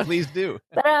with this. Please do.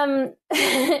 But in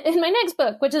my next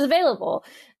book, which is available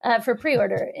for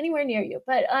pre-order anywhere near you,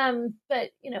 but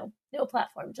no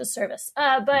platform, just service.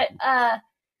 I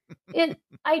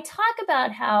talk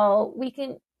about how we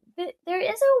can. There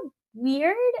is a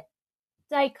weird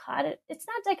dichotomy. It's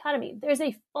not dichotomy. There's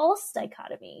a false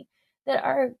dichotomy that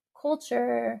our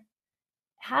culture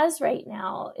has right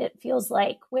now, it feels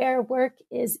like, where work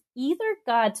is either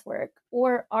God's work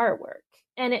or our work,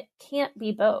 and it can't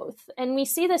be both. And we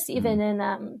see this even in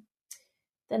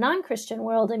the non-Christian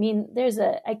world. I mean,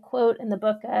 I quote in the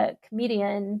book a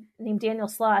comedian named Daniel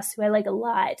Sloss, who I like a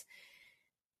lot,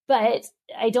 but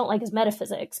I don't like his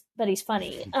metaphysics, but he's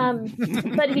funny.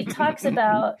 But he talks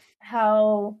about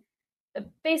how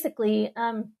basically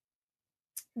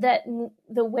that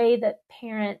the way that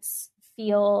parents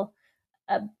feel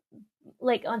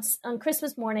like on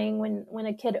Christmas morning when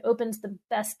a kid opens the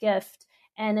best gift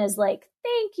and is like,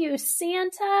 "Thank you,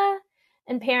 Santa,"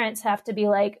 and parents have to be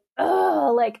like,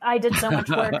 "Oh, like I did so much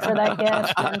work for that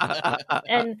gift,"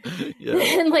 and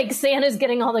like Santa's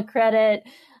getting all the credit.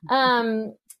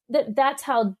 That's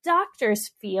how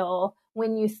doctors feel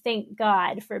when you thank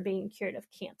God for being cured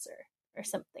of cancer or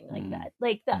something like that.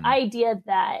 Like the idea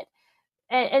that.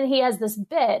 And he has this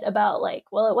bit about like,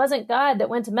 well, it wasn't God that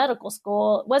went to medical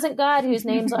school. It wasn't God whose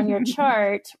name's on your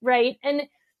chart, right? And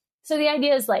so the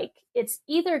idea is like, it's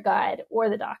either God or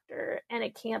the doctor, and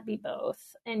it can't be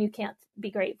both. And you can't be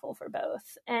grateful for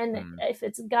both. And if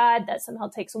it's God, that somehow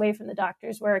takes away from the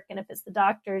doctor's work. And if it's the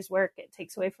doctor's work, it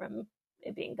takes away from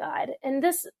it being God. And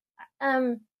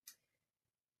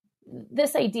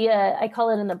this idea, I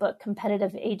call it in the book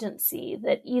competitive agency,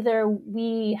 that either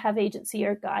we have agency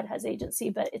or God has agency,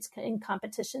 but it's in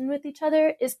competition with each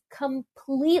other, is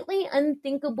completely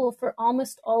unthinkable for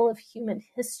almost all of human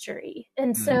history.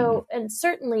 And so, and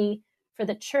certainly for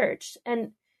the church.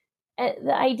 And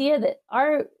the idea that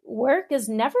our work is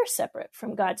never separate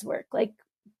from God's work, like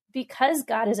because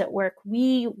God is at work,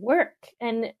 we work,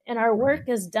 and our work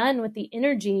is done with the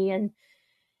energy and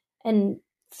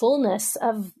fullness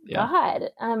of God.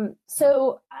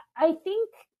 So I think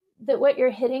that what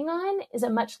you're hitting on is a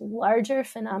much larger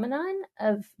phenomenon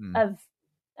of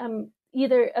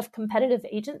either of competitive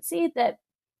agency that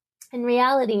in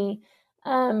reality,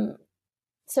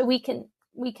 so we can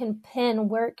pin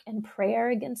work and prayer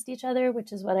against each other,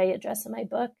 which is what I address in my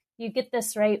book. You get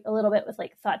this right a little bit with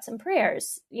like thoughts and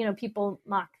prayers. You know, people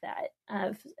mock that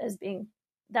as being,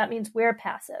 that means we're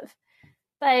passive.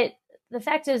 But the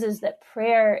fact is that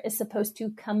prayer is supposed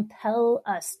to compel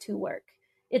us to work.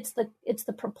 It's the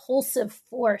propulsive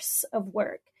force of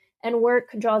work, and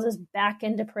work draws us back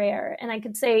into prayer. And I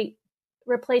could say,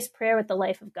 replace prayer with the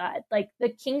life of God, like the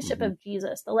kingship of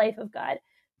Jesus, the life of God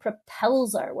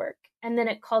propels our work. And then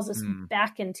it calls us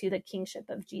back into the kingship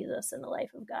of Jesus and the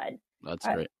life of God. That's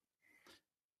great.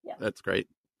 Yeah. That's great.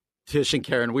 Tish and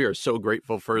Karen, we are so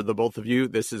grateful for the both of you.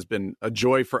 This has been a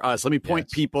joy for us. Let me point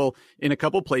people in a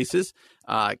couple places.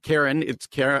 Karen, it's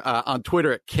Karen on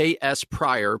Twitter at KS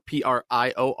Pryor, Prior.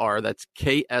 That's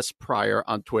KS Pryor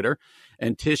on Twitter.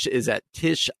 And Tish is at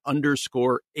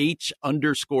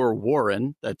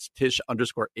Tish_H_Warren. That's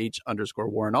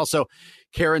Tish_H_Warren. Also,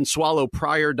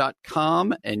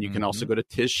 KarenSwallowPryor.com. And you can also go to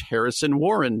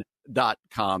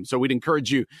TishHarrisonWarren.com. So we'd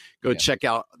encourage you, go check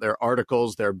out their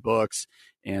articles, their books,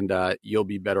 and you'll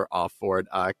be better off for it.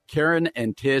 Karen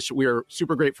and Tish, we are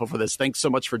super grateful for this. Thanks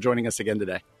so much for joining us again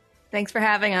today. Thanks for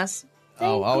having us.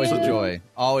 Always a joy.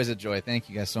 Always a joy. Thank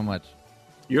you guys so much.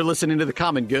 You're listening to The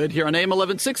Common Good here on AM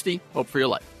 1160. Hope for your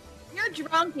life. You're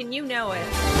drunk and you know it.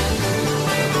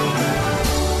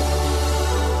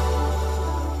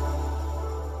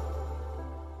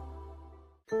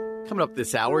 Coming up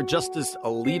this hour, Justice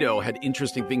Alito had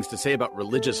interesting things to say about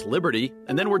religious liberty.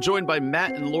 And then we're joined by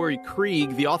Matt and Lori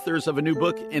Krieg, the authors of a new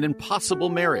book, An Impossible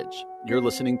Marriage. You're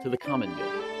listening to The Common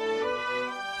Good.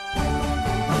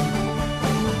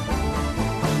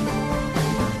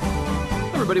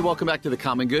 Everybody, welcome back to The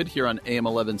Common Good here on AM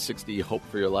 1160, Hope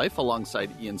for Your Life.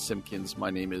 Alongside Ian Simpkins, my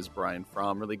name is Brian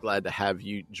Fromm. Really glad to have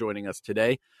you joining us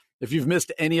today. If you've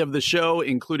missed any of the show,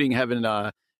 including having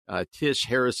Tish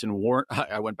Harrison Warren,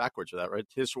 I went backwards with that, right?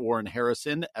 Tish Warren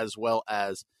Harrison, as well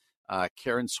as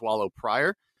Karen Swallow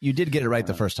Pryor. You did get it right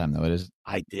the first time, though. It is.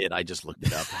 I did. I just looked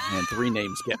it up. Man, three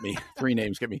names get me.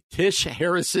 Tish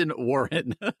Harrison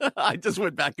Warren. I just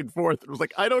went back and forth. It was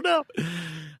like, I don't know.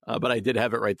 But I did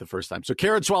have it right the first time. So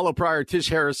Karen Swallow Prior, Tish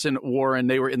Harrison Warren,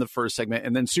 they were in the first segment.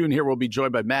 And then soon here we'll be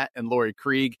joined by Matt and Lori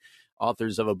Krieg,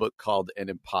 authors of a book called An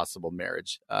Impossible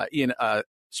Marriage. Ian,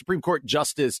 Supreme Court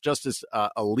Justice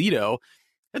Alito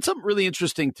had something really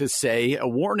interesting to say, a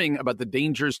warning about the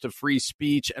dangers to free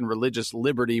speech and religious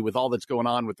liberty with all that's going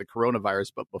on with the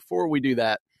coronavirus. But before we do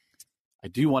that, I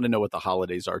do want to know what the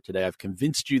holidays are today. I've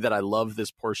convinced you that I love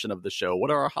this portion of the show. What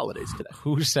are our holidays today?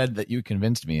 Who said that you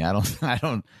convinced me? I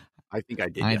think I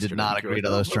did. I did not agree to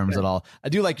those terms at all. I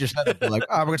do like your setup. Like,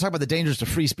 we're going to talk about the dangers to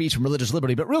free speech and religious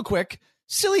liberty, but real quick,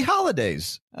 silly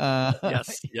holidays.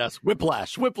 Yes.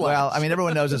 Whiplash. Well, I mean,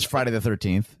 everyone knows it's Friday the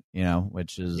 13th,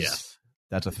 which is,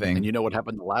 that's a thing. And you know what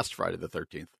happened the last Friday the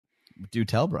 13th? Do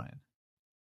tell, Brian.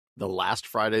 The last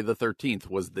Friday the 13th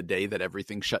was the day that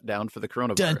everything shut down for the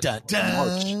coronavirus. Dun, dun,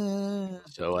 dun.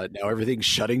 So now everything's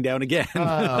shutting down again.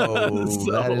 Oh,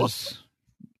 that is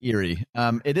eerie.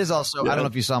 It is also, I don't know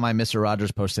if you saw my Mr.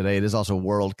 Rogers post today. It is also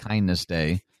World Kindness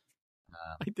Day.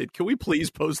 I did. Can we please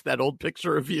post that old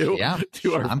picture of you? Yeah,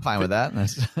 I'm fine with that.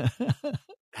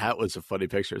 That was a funny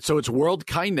picture. So it's World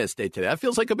Kindness Day today. That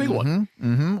feels like a big one.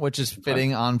 Mm-hmm, which is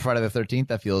fitting on Friday the 13th.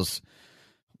 That feels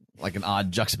like an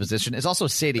odd juxtaposition. It's also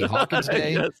Sadie Hawkins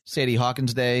Day. Yes. Sadie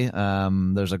Hawkins Day.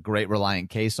 There's a great Relient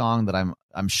K song that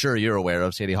I'm sure you're aware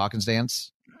of. Sadie Hawkins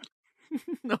Dance.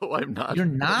 No, I'm not. You're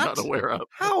not? I'm not aware of.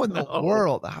 How in the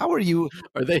world? How are you?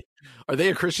 Are they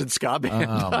a Christian ska band?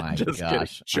 Oh my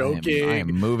gosh! Joking. I am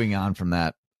moving on from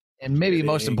that. And maybe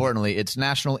most importantly, it's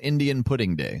National Indian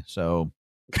Pudding Day. So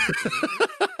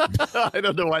I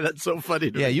don't know why that's so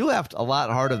funny. Yeah, you laughed a lot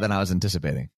harder than I was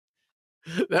anticipating.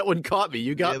 That one caught me.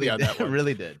 You got me on that one. It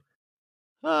really did.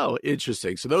 Oh,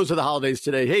 interesting. So those are the holidays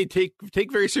today. Hey, take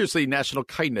very seriously National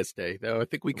Kindness Day. Though I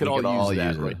think we could all use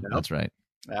that right now. That's right.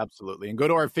 Absolutely. And go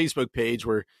to our Facebook page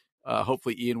where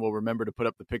hopefully Ian will remember to put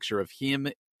up the picture of him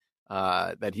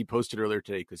that he posted earlier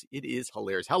today because it is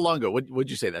hilarious. How long ago? What'd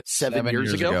you say? That's 7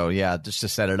 years ago? Yeah, just to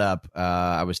set it up.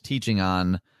 I was teaching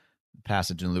on the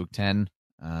passage in Luke 10,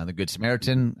 the Good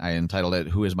Samaritan. I entitled it,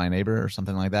 Who is My Neighbor? Or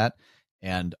something like that.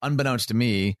 And unbeknownst to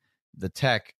me, the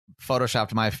tech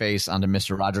photoshopped my face onto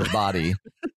Mr. Rogers' body.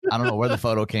 I don't know where the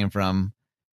photo came from.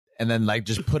 And then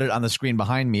just put it on the screen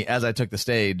behind me as I took the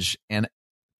stage. And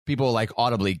people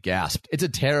audibly gasped. It's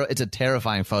a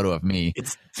terrifying photo of me.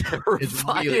 It's terrifying. It's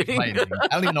really frightening. I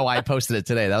don't even know why I posted it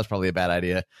today. That was probably a bad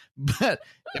idea. But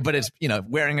it's,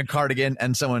 wearing a cardigan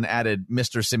and someone added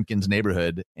Mr. Simpkins'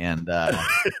 Neighborhood. And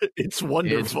it's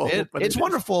wonderful. It's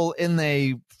wonderful in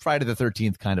a Friday the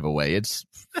 13th kind of a way. It's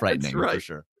frightening for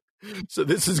sure. So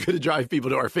this is going to drive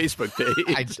people to our Facebook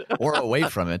page. Or away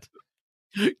from it.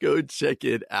 Go check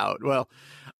it out. Well,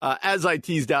 as I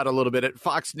teased out a little bit at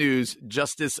Fox News,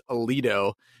 Justice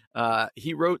Alito,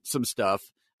 he wrote some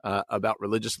stuff about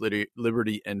religious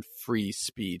liberty and free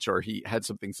speech, or he had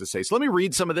some things to say. So let me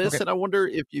read some of this, and I wonder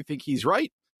if you think he's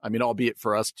right. I mean, albeit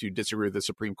for us to disagree with the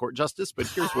Supreme Court justice, but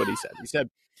here's what he said. He said,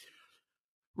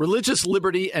 religious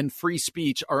liberty and free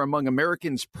speech are among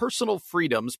Americans' personal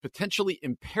freedoms potentially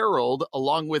imperiled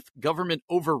along with government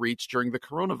overreach during the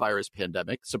coronavirus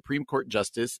pandemic, Supreme Court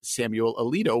Justice Samuel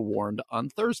Alito warned on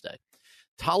Thursday.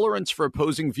 Tolerance for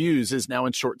opposing views is now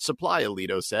in short supply,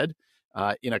 Alito said,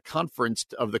 in a conference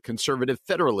of the Conservative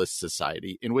Federalist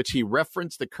Society, in which he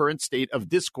referenced the current state of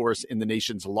discourse in the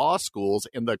nation's law schools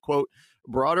and the, quote,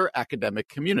 broader academic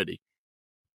community.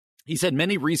 He said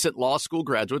many recent law school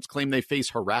graduates claim they face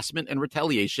harassment and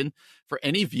retaliation for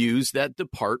any views that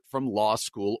depart from law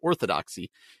school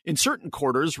orthodoxy. In certain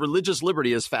quarters, religious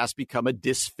liberty has fast become a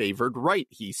disfavored right,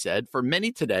 he said. For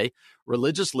many today,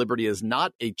 religious liberty is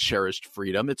not a cherished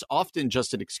freedom. It's often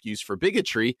just an excuse for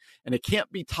bigotry, and it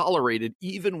can't be tolerated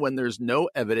even when there's no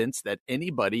evidence that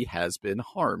anybody has been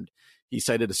harmed. He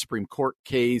cited a Supreme Court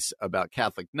case about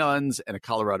Catholic nuns and a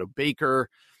Colorado baker.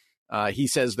 He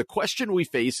says the question we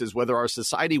face is whether our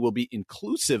society will be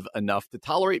inclusive enough to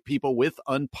tolerate people with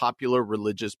unpopular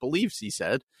religious beliefs, he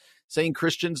said, saying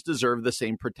Christians deserve the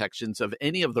same protections of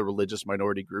any of the religious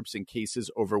minority groups in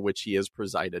cases over which he has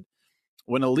presided.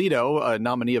 When Alito, a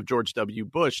nominee of George W.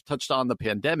 Bush, touched on the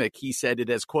pandemic, he said it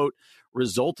has, quote,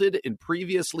 resulted in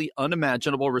previously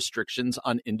unimaginable restrictions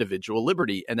on individual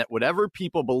liberty, and that whatever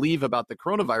people believe about the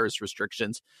coronavirus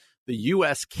restrictions, the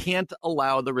U.S. can't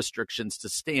allow the restrictions to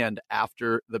stand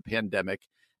after the pandemic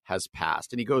has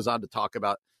passed. And he goes on to talk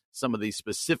about some of these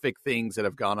specific things that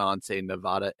have gone on, say, in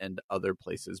Nevada and other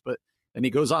places. And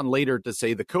he goes on later to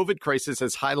say the COVID crisis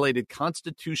has highlighted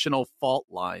constitutional fault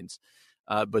lines,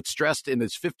 but stressed in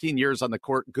his 15 years on the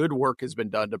court, good work has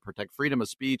been done to protect freedom of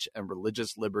speech and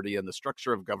religious liberty and the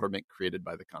structure of government created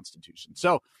by the Constitution.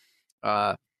 So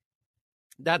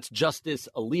That's Justice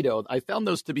Alito. I found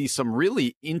those to be some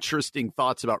really interesting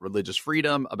thoughts about religious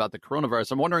freedom, about the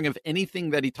coronavirus. I'm wondering if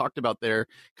anything that he talked about there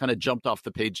kind of jumped off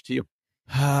the page to you.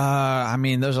 I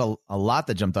mean, there's a lot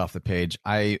that jumped off the page.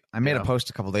 I made a post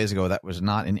a couple of days ago that was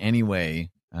not in any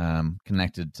way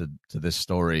connected to this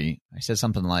story. I said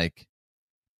something like,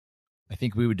 I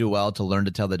think we would do well to learn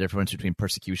to tell the difference between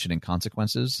persecution and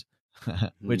consequences,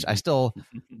 which I still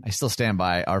stand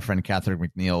by. Our friend Catherine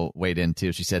McNeil weighed in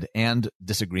too. She said, and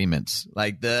disagreements,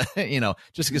 like just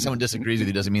because someone disagrees with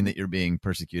you doesn't mean that you're being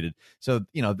persecuted. So,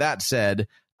 that said,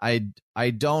 I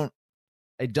don't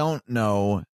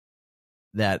know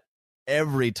that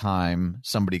every time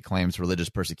somebody claims religious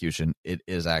persecution, it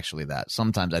is actually that.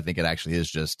 Sometimes I think it actually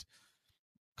is just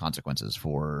consequences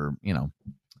for,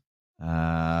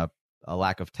 a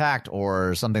lack of tact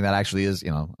or something that actually is,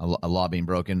 a law being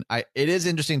broken. It is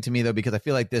interesting to me, though, because I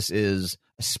feel like this is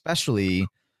especially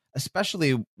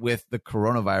with the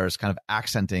coronavirus kind of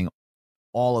accenting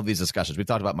all of these discussions. We've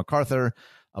talked about MacArthur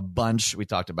a bunch. We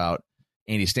talked about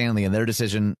Andy Stanley and their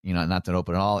decision, not to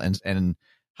open at all. And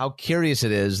how curious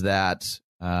it is that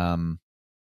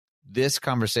this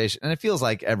conversation, and it feels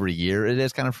like every year it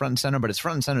is kind of front and center, but it's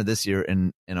front and center this year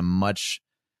in a much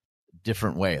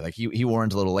different way. Like he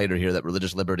warns a little later here that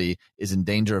religious liberty is in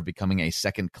danger of becoming a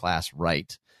second-class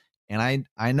right. And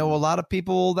I know a lot of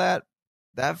people that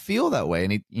feel that way.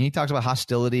 And he talks about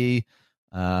hostility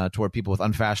toward people with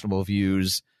unfashionable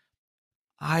views.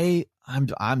 I'm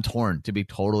torn, to be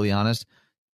totally honest.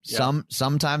 Yeah.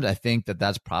 Sometimes I think that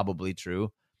that's probably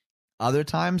true. Other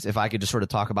times, if I could just sort of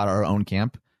talk about our own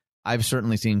camp, I've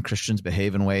certainly seen Christians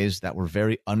behave in ways that were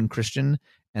very unchristian.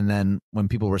 And then when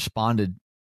people responded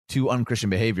to unchristian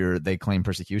behavior, they claim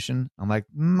persecution. I'm like,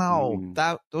 no,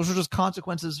 those are just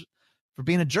consequences for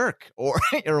being a jerk or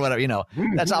whatever.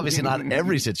 That's obviously not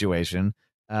every situation.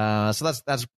 So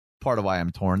that's part of why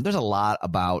I'm torn. There's a lot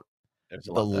about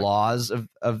the laws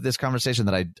of this conversation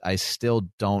that I still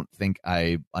don't think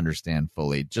I understand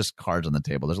fully. Just cards on the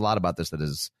table. There's a lot about this that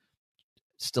is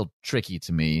still tricky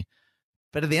to me.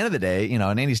 But at the end of the day, and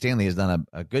Andy Stanley has done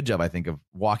a good job, I think, of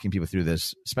walking people through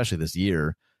this, especially this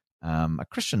year. A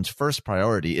Christian's first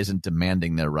priority isn't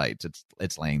demanding their rights.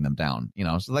 It's laying them down,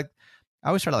 So like, I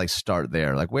always try to start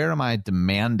there. Like, where am I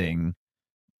demanding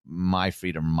my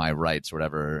freedom, my rights, or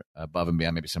whatever, above and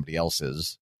beyond maybe somebody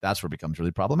else's? That's where it becomes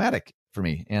really problematic for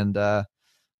me. And I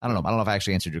don't know if I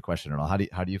actually answered your question at all. How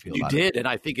do you feel about it? You did, and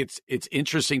I think it's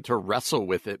interesting to wrestle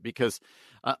with it because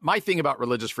my thing about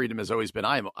religious freedom has always been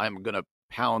I'm going to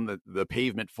pound the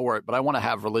pavement for it, but I want to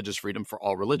have religious freedom for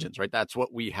all religions, right? That's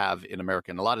what we have in America.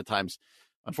 And a lot of times,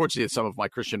 unfortunately, some of my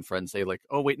Christian friends say like,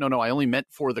 oh, wait, no, I only meant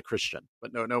for the Christian.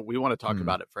 But no, we want to talk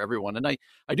about it for everyone. And I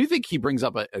do think he brings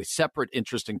up a separate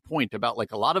interesting point about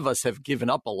like a lot of us have given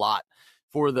up a lot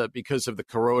because of the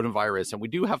coronavirus. And we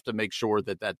do have to make sure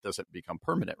that doesn't become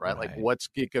permanent, right? Like what's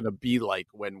it going to be like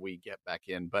when we get back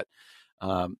in? But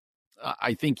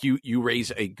I think you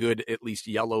raise a good, at least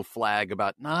yellow flag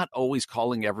about not always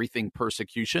calling everything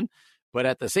persecution. But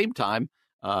at the same time,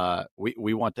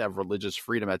 we want to have religious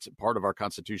freedom. That's part of our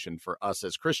Constitution for us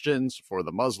as Christians, for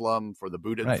the Muslim, for the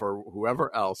Buddhist, for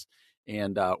whoever else.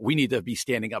 And we need to be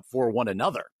standing up for one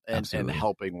another and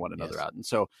helping one another out. And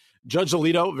so Judge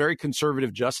Alito, very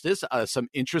conservative justice, some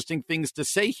interesting things to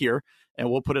say here. And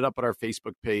we'll put it up on our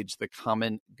Facebook page, The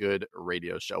Common Good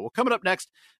Radio Show. Well, coming up next,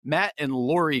 Matt and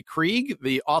Lori Krieg,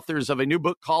 the authors of a new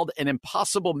book called An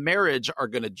Impossible Marriage, are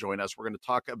going to join us. We're going to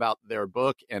talk about their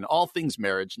book and all things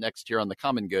marriage next here on The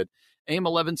Common Good, AM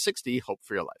 1160, Hope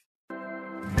for Your Life.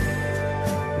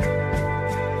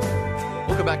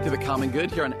 Welcome back to The Common Good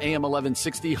here on AM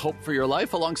 1160, Hope for Your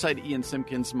Life. Alongside Ian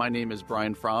Simpkins, my name is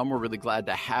Brian Fromm. We're really glad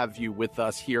to have you with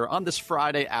us here on this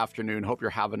Friday afternoon. Hope you're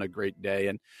having a great day.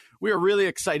 And we are really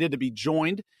excited to be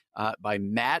joined by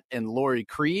Matt and Lori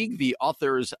Krieg, the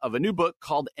authors of a new book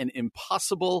called An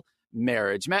Impossible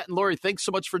Marriage. Matt and Lori, thanks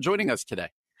so much for joining us today.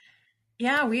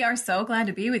 Yeah, we are so glad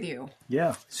to be with you.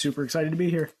 Yeah, super excited to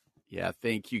be here. Yeah,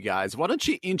 thank you guys. Why don't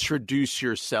you introduce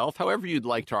yourself however you'd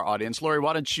like to our audience? Lori,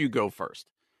 why don't you go first?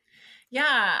 Yeah,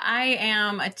 I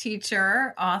am a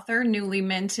teacher, author, newly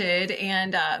minted,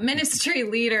 and ministry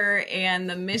leader. And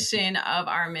the mission of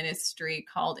our ministry,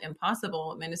 called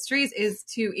Impossible Ministries, is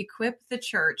to equip the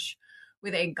church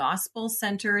with a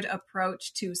gospel-centered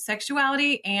approach to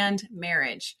sexuality and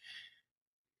marriage.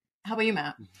 How about you,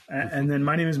 Matt? And then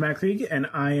my name is Matt Krieg, and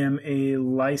I am a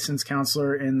licensed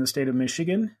counselor in the state of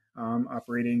Michigan,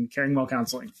 operating Caring Well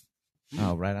Counseling.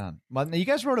 Oh, right on. Well, you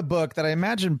guys wrote a book that I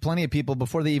imagine plenty of people,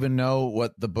 before they even know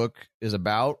what the book is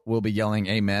about, will be yelling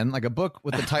amen. Like a book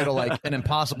with the title like An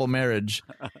Impossible Marriage.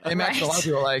 I imagine a lot of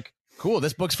people are like, Cool.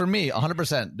 This book's for me,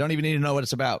 100%. Don't even need to know what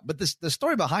it's about. But the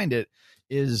story behind it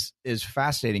is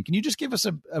fascinating. Can you just give us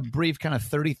a brief kind of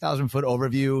 30,000-foot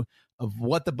overview of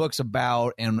what the book's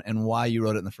about and why you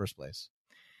wrote it in the first place?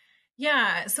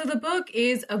 Yeah, so the book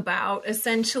is about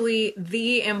essentially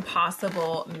the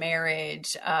impossible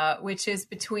marriage, which is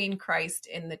between Christ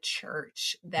and the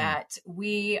church, that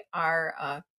we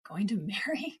are going to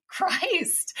marry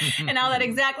Christ. And how that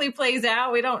exactly plays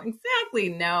out, we don't exactly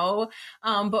know.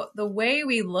 But the way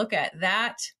we look at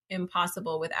that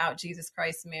impossible without Jesus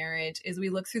Christ marriage is we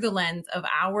look through the lens of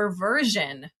our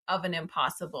version of an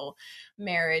impossible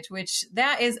marriage, which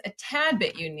that is a tad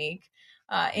bit unique.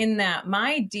 In that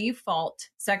my default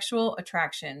sexual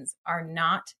attractions are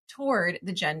not toward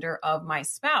the gender of my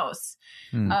spouse.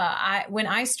 When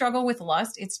I struggle with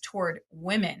lust, it's toward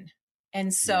women.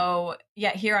 And so,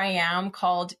 yet here I am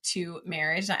called to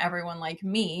marriage. Not everyone like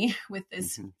me with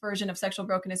this version of sexual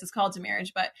brokenness is called to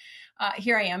marriage, but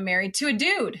here I am married to a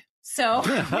dude. So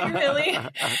we really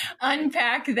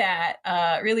unpack that,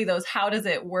 really those how does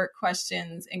it work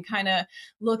questions, and kind of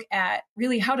look at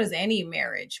really how does any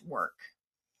marriage work?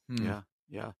 Yeah.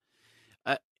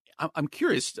 I'm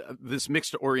curious, this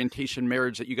mixed orientation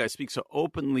marriage that you guys speak so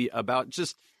openly about,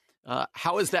 just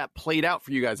how has that played out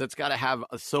for you guys? That's got to have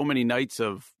so many nights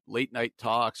of late night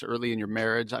talks early in your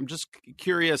marriage. I'm just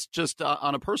curious, just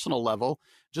on a personal level,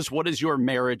 just what has your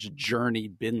marriage journey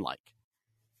been like?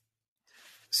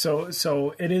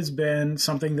 So it has been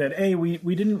something that,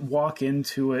 we didn't walk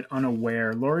into it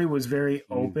unaware. Lori was very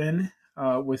open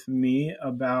with me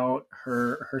about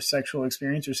her sexual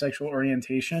experience, her sexual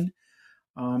orientation,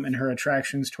 and her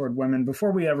attractions toward women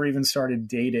before we ever even started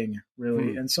dating,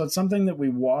 really. And so it's something that we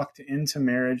walked into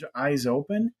marriage eyes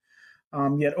open.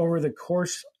 Yet over the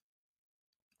course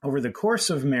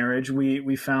of marriage,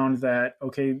 we found that,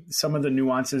 some of the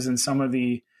nuances and some of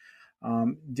the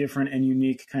different and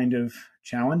unique kind of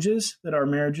challenges that our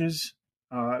marriages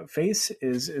face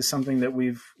is something that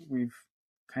we've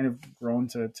kind of grown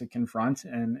to confront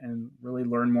and really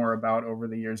learn more about over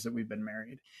the years that we've been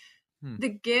married. The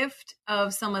gift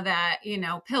of some of that,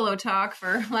 pillow talk,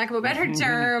 for lack of a better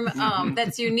term,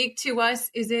 that's unique to us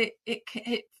is it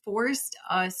forced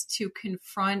us to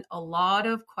confront a lot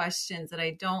of questions that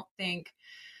I don't think,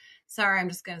 sorry, I'm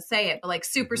just going to say it, but like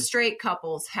super straight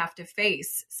couples have to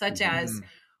face, such as,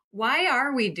 why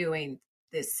are we doing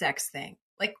this sex thing?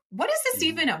 Like, what is this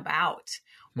even about?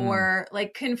 Or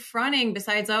like confronting,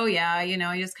 besides,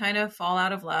 you just kind of fall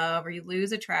out of love or you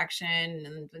lose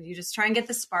attraction and you just try and get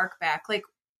the spark back. Like,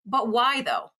 but why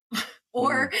though?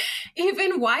 Or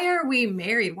even, why are we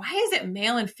married? Why is it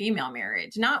male and female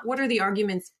marriage? Not what are the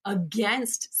arguments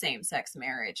against same-sex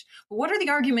marriage, but what are the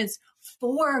arguments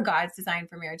for God's design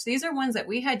for marriage? These are ones that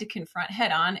we had to confront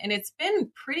head on. And it's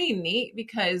been pretty neat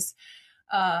because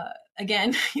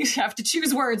again, you have to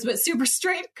choose words, but super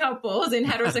straight couples in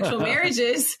heterosexual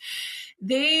marriages,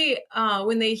 they,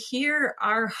 when they hear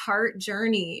our heart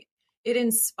journey, it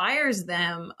inspires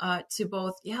them to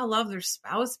both, love their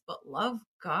spouse, but love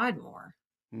God more.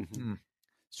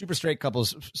 Super straight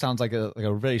couples sounds like a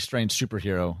very strange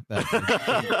superhero that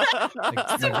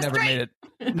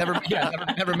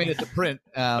never made it to print.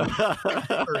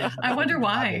 I wonder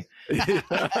why.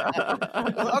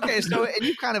 Okay, so and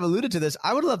you kind of alluded to this.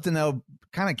 I would love to know,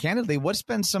 kind of candidly, what's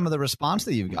been some of the response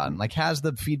that you've gotten? Like, has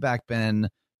the feedback been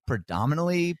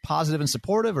predominantly positive and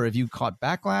supportive, or have you caught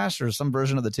backlash, or some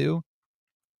version of the two?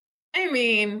 I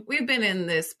mean, we've been in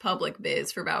this public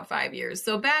biz for about 5 years.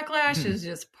 So backlash is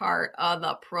just part of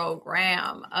the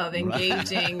program of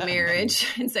engaging marriage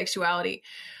and sexuality.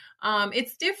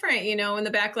 It's different, when the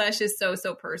backlash is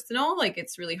so personal, like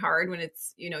it's really hard when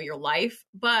it's, your life.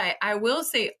 But I will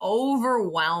say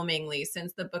overwhelmingly,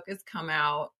 since the book has come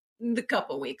out, the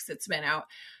couple weeks it's been out,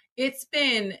 it's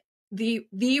been the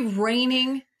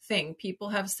reigning thing people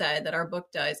have said that our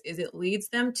book does is it leads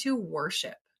them to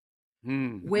worship.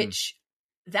 Which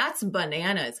that's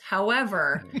bananas.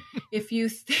 However, if you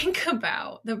think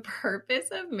about the purpose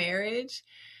of marriage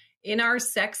in our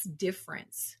sex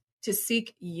difference to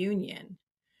seek union,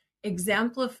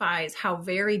 exemplifies how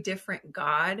very different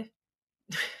God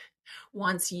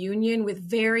wants union with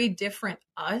very different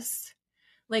us.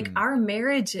 Like our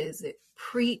marriages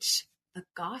preach the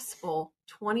gospel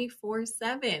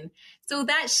 24/7. So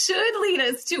that should lead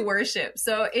us to worship.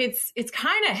 So it's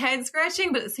kind of head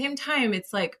scratching, but at the same time,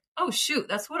 it's like, oh shoot,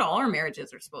 that's what all our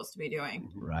marriages are supposed to be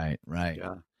doing. Right.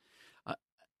 Yeah.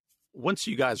 Once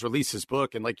you guys release this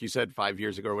book, and like you said, 5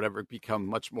 years ago or whatever, become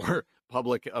much more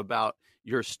public about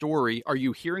your story, are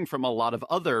you hearing from a lot of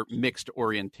other mixed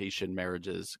orientation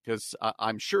marriages? Because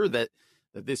I'm sure that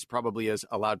that this probably has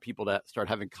allowed people to start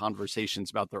having conversations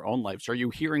about their own lives. Are you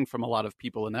hearing from a lot of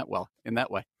people in that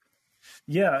way?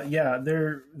 Yeah.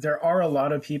 There are a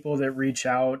lot of people that reach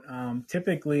out.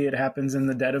 Typically it happens in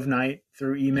the dead of night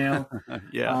through email.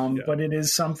 But it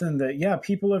is something that,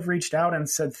 people have reached out and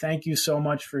said, thank you so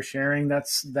much for sharing.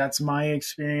 That's my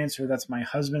experience, or that's my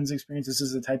husband's experience. This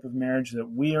is the type of marriage that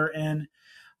we are in.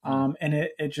 And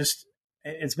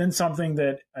it's been something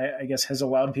that I guess has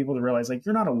allowed people to realize, like,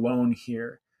 you're not alone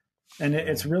here. And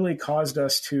it's really caused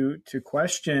us to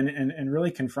question and really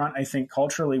confront, I think,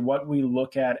 culturally, what we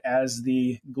look at as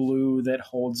the glue that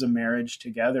holds a marriage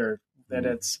together, that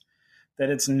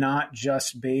it's not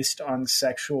just based on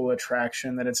sexual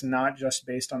attraction, that it's not just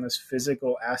based on this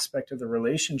physical aspect of the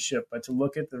relationship, but to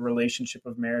look at the relationship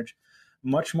of marriage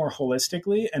much more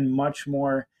holistically and much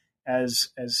more as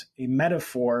a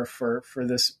metaphor for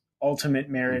this ultimate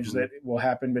marriage that will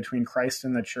happen between Christ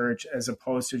and the church, as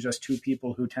opposed to just two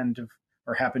people who tend to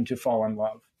or happen to fall in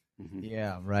love.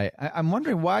 Yeah, right. I'm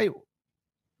wondering why,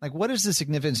 like, what is the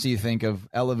significance, do you think, of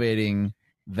elevating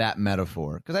that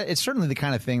metaphor? Because it's certainly the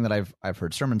kind of thing that I've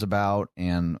heard sermons about,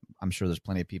 and I'm sure there's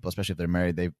plenty of people, especially if they're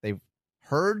married, they've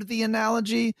heard the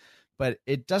analogy, but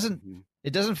it doesn't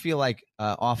feel like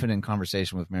often in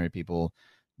conversation with married people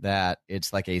that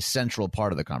it's like a central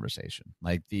part of the conversation.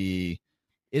 Like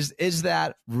is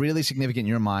that really significant in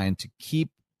your mind to keep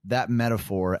that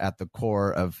metaphor at the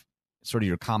core of sort of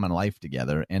your common life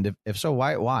together? And if so,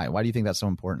 why do you think that's so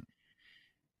important?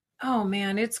 Oh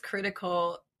man, it's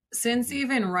critical. Since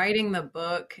even writing the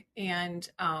book and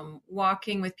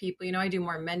walking with people, I do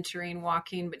more mentoring,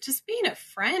 walking, but just being a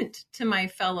friend to my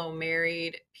fellow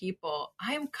married people,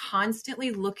 I'm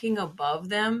constantly looking above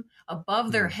them,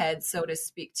 above their heads, so to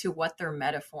speak, to what they're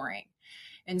metaphoring.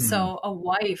 And so a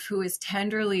wife who is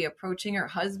tenderly approaching her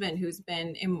husband who's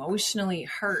been emotionally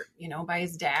hurt, by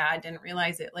his dad, didn't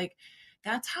realize it. Like,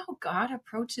 that's how God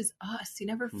approaches us. He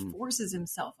never forces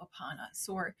himself upon us.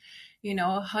 Or,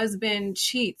 a husband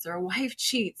cheats or a wife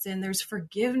cheats and there's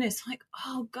forgiveness. Like,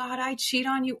 oh God, I cheat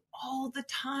on you all the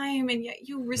time and yet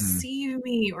you receive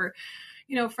me. Or,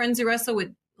 friends who wrestle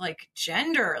with like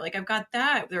gender, like I've got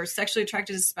that. They're sexually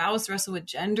attracted to a spouse, wrestle with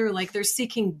gender, like they're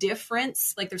seeking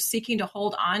difference, like they're seeking to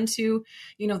hold on to,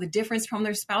 the difference from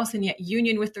their spouse and yet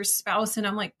union with their spouse. And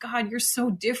I'm like, God, you're so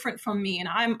different from me. And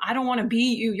I don't want to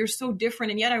be you. You're so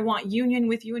different. And yet I want union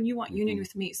with you and you want union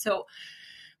with me. So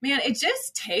man, it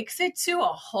takes it to a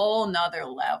whole nother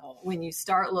level when you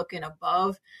start looking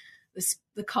above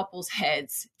the couple's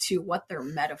heads to what they're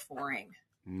metaphoring.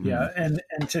 Yeah. And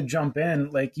to jump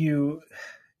in, like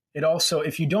it also,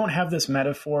 if you don't have this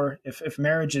metaphor, if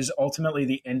marriage is ultimately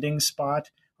the ending spot,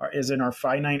 or is in our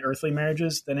finite earthly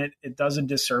marriages, then it does a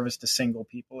disservice to single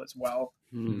people as well.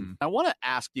 I want to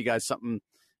ask you guys something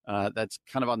that's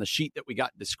kind of on the sheet that we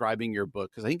got describing your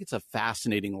book, because I think it's a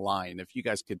fascinating line. If you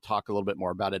guys could talk a little bit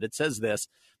more about it. It says this: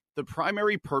 the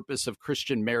primary purpose of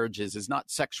Christian marriages is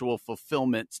not sexual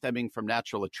fulfillment stemming from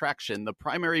natural attraction. The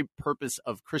primary purpose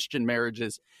of Christian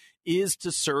marriages is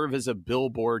to serve as a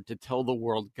billboard to tell the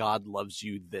world God loves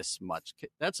you this much.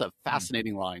 That's a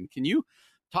fascinating line. Can you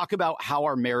talk about how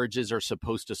our marriages are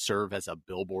supposed to serve as a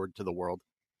billboard to the world?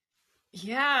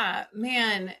 Yeah,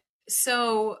 man.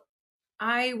 So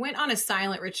I went on a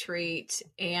silent retreat,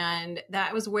 and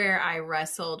that was where I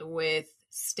wrestled with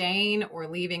staying or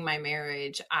leaving my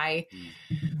marriage. I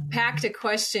packed a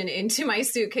question into my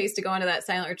suitcase to go into that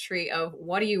silent retreat of,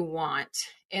 what do you want?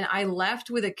 And I left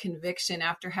with a conviction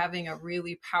after having a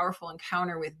really powerful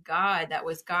encounter with God that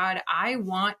was, God, I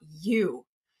want you.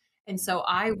 And so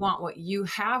I want what you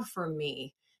have for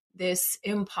me, this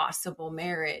impossible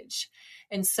marriage.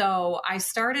 And so I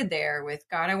started there with,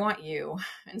 God, I want you.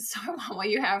 And so I want what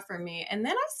you have for me. And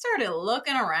then I started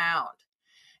looking around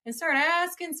and started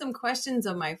asking some questions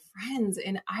of my friends.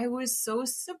 And I was so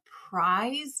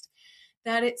surprised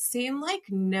that it seemed like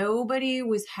nobody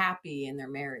was happy in their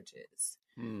marriages.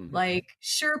 Like,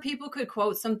 sure, people could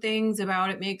quote some things about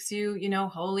it makes you,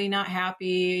 holy, not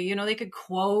happy. They could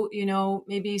quote,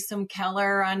 maybe some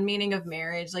Keller on meaning of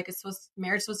marriage. Like,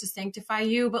 marriage is supposed to sanctify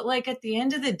you. But like at the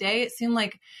end of the day, it seemed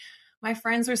like my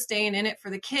friends were staying in it for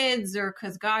the kids, or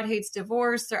because God hates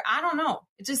divorce, or I don't know.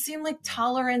 It just seemed like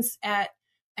tolerance at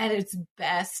its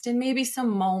best, and maybe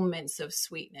some moments of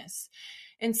sweetness.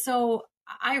 And so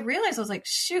I realized, I was like,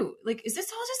 shoot, like, is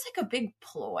this all just like a big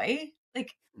ploy?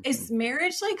 Like, is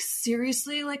marriage like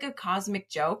seriously like a cosmic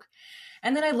joke?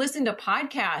 And then I listened to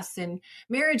podcasts and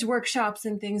marriage workshops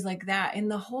and things like that. And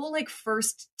the whole like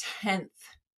first tenth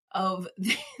of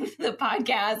the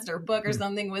podcast or book or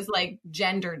something was like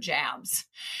gender jabs.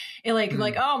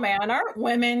 Like, oh man, aren't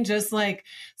women just like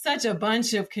such a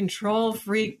bunch of control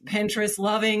freak, Pinterest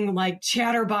loving, like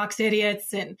chatterbox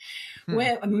idiots, and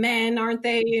men, aren't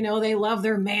they? They love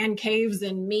their man caves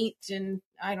and meat and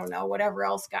I don't know, whatever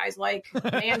else guys like,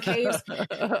 man caves,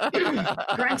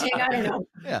 grunting, I don't know.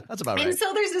 Yeah, that's about right. And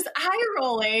so there's this eye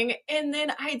rolling, and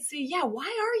then I'd say, yeah, why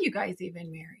are you guys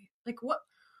even married? Like,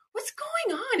 what's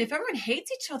going on? If everyone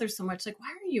hates each other so much, like, why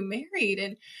are you married?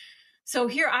 And so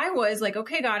here I was like,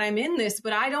 okay, God, I'm in this,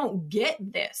 but I don't get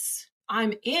this.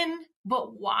 I'm in,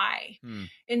 but why?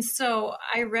 And so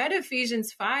I read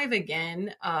Ephesians 5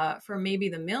 again for maybe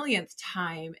the millionth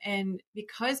time. And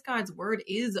because God's word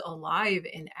is alive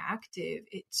and active,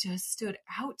 it just stood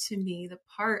out to me, the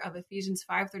part of Ephesians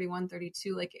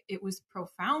 5:31-32, like it was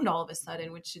profound all of a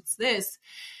sudden, which it's this.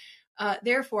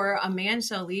 Therefore, a man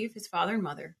shall leave his father and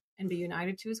mother and be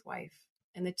united to his wife,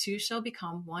 and the two shall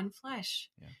become one flesh.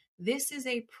 Yeah. This is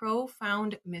a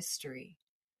profound mystery.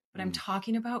 But I'm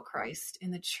talking about Christ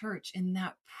in the church, in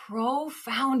that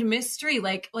profound mystery,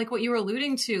 like what you were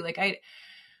alluding to. Like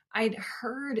I'd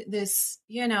heard this,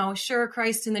 sure,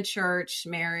 Christ in the church,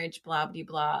 marriage, blah, blah,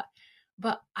 blah.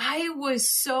 But I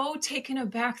was so taken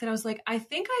aback that I was like, I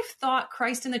think I've thought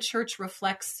Christ in the church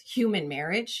reflects human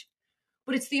marriage,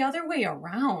 but it's the other way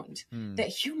around, that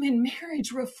human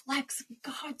marriage reflects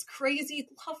God's crazy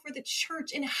love for the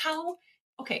church. And how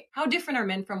different are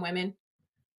men from women?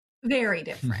 Very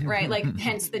different, right? Like,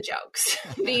 hence the jokes,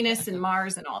 Venus and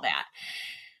Mars and all that.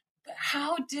 But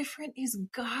how different is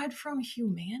God from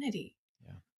humanity?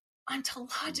 Yeah.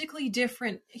 Ontologically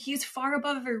different. He's far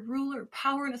above every ruler,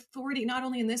 power, and authority, not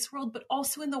only in this world, but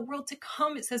also in the world to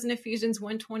come, it says in Ephesians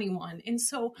 1:21. And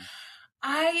so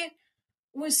I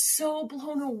was so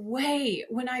blown away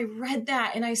when I read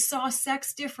that and I saw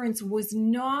sex difference was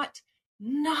not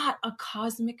a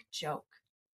cosmic joke.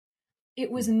 It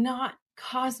was not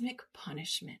cosmic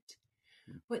punishment,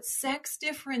 but sex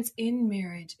difference in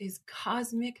marriage is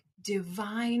cosmic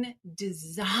divine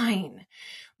design,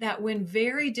 that when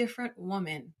very different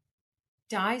woman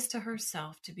dies to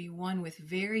herself to be one with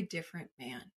very different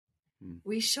man,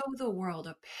 we show the world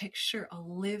a picture, a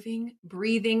living,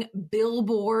 breathing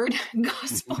billboard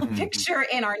gospel picture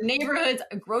in our neighborhoods,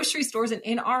 grocery stores, and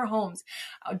in our homes.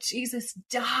 How Jesus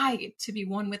died to be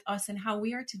one with us and how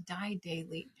we are to die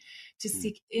daily to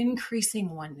seek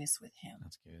increasing oneness with him.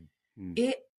 That's good.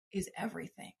 It is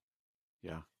everything.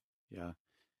 Yeah. Yeah.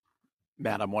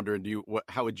 Matt, I'm wondering,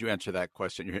 how would you answer that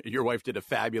question? Your wife did a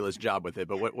fabulous job with it,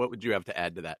 but what would you have to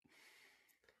add to that?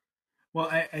 Well,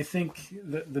 I think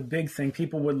the big thing,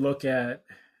 people would look at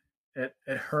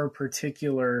her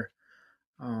particular,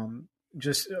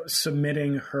 just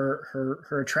submitting her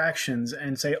attractions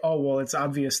and say, oh, well, it's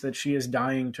obvious that she is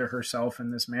dying to herself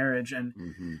in this marriage. And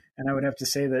I would have to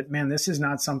say that, man, this is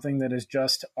not something that is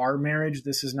just our marriage.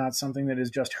 This is not something that is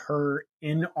just her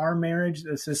in our marriage.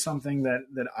 This is something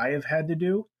that I have had to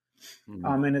do.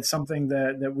 And it's something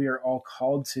that we are all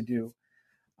called to do.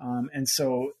 And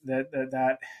so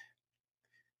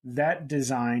that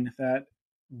design, that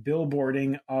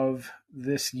billboarding of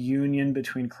this union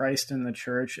between Christ and the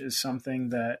church is something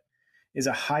that is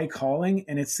a high calling.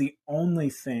 And it's the only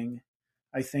thing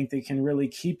I think that can really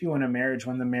keep you in a marriage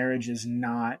when the marriage is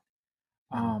not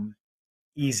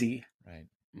easy. Right.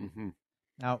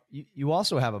 Now, you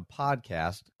also have a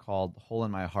podcast called Hole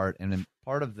in My Heart. And in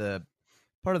part of the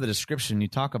description, you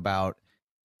talk about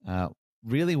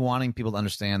really wanting people to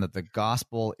understand that the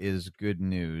gospel is good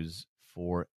news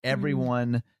for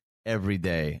everyone, every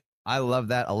day. I love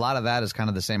that. A lot of that is kind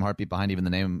of the same heartbeat behind even the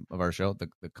name of our show,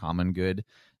 the common good,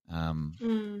 and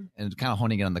kind of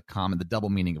honing in on the double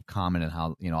meaning of common, and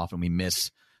how often we miss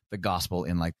the gospel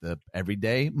in like the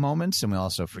everyday moments, and we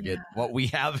also forget what we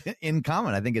have in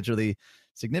common. I think it's really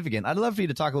significant. I'd love for you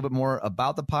to talk a little bit more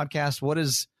about the podcast. What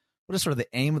is sort of the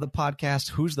aim of the podcast?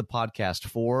 Who's the podcast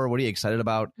for? What are you excited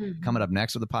about coming up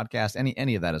next with the podcast?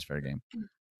 Any of that is fair game.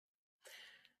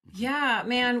 Yeah,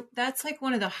 man, that's like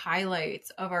one of the highlights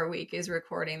of our week is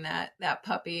recording that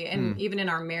puppy. And even in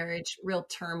our marriage, real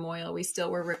turmoil, we still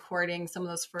were recording some of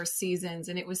those first seasons.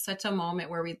 And it was such a moment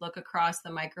where we'd look across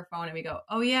the microphone and we go,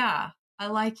 oh yeah, I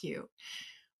like you.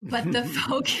 But the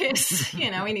focus,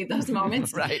 we need those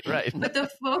moments. Right. But the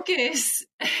focus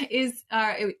is,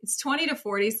 it's 20 to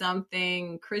 40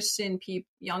 something Christian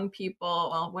young people,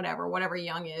 well, whatever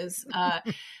young is,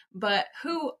 but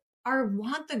who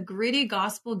want the gritty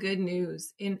gospel good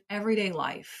news in everyday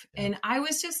life. And I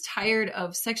was just tired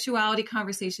of sexuality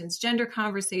conversations, gender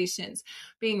conversations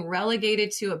being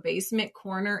relegated to a basement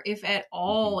corner, if at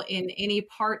all, in any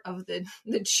part of the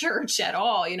church at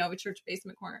all, a church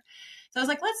basement corner. So I was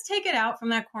like, let's take it out from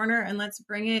that corner and let's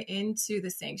bring it into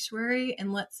the sanctuary,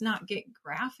 and let's not get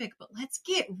graphic, but let's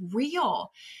get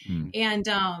real. And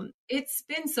it's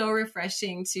been so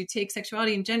refreshing to take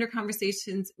sexuality and gender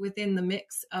conversations within the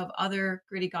mix of other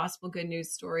gritty gospel good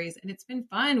news stories. And it's been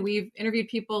fun. We've interviewed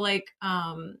people like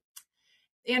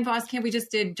Ann Voskamp. We just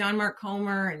did John Mark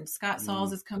Comer, and Scott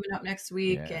Sauls is coming up next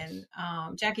week, and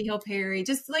Jackie Hill Perry.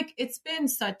 Just like, it's been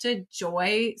such a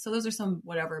joy. So those are some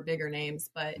whatever bigger names,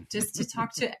 but just to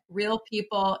talk to real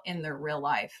people in their real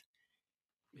life.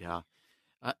 Yeah.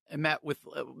 And Matt, with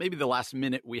maybe the last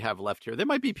minute we have left here, there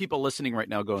might be people listening right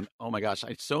now going, oh my gosh,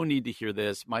 I so need to hear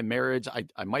this. My marriage, I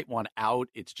might want out.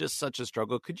 It's just such a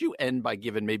struggle. Could you end by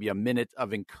giving maybe a minute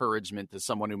of encouragement to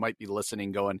someone who might be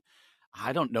listening going,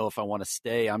 I don't know if I want to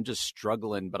stay. I'm just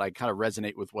struggling, but I kind of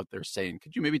resonate with what they're saying.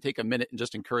 Could you maybe take a minute and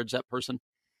just encourage that person?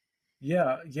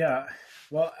 Yeah.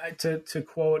 Well, to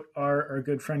quote our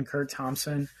good friend Kurt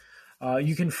Thompson,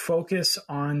 you can focus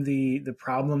on the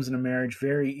problems in a marriage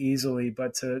very easily,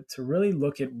 but to really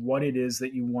look at what it is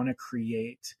that you want to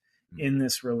create in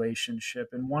this relationship.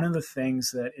 And one of the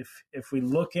things that if we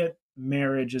look at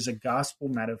marriage as a gospel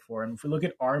metaphor, and if we look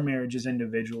at our marriages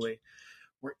individually,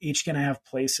 we're each going to have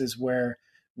places where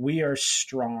we are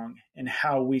strong in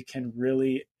how we can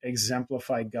really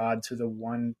exemplify God to the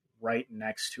one right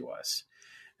next to us.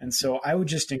 And so I would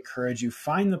just encourage you,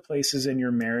 find the places in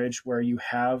your marriage where you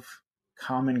have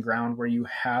common ground, where you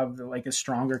have like a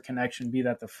stronger connection, be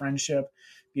that the friendship,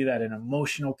 be that an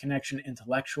emotional connection,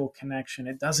 intellectual connection.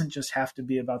 It doesn't just have to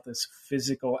be about this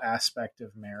physical aspect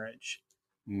of marriage.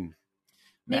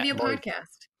 Maybe a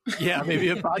podcast. Yeah, maybe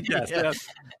a podcast. Yes.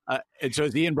 And so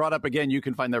as Ian brought up again, you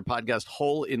can find their podcast,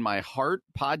 Hole in My Heart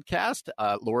podcast.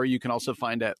 Lori, you can also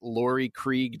find at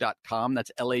lauriekrieg.com.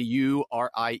 That's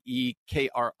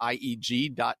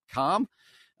LAURIEKRIEG.com.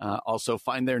 Also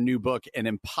find their new book, An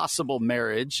Impossible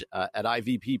Marriage, at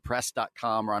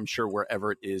ivppress.com, or I'm sure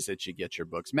wherever it is that you get your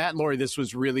books. Matt and Lori, this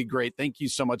was really great. Thank you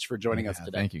so much for joining us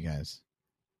today. Thank you, guys.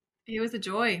 It was a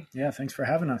joy. Yeah, thanks for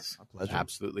having us. A pleasure.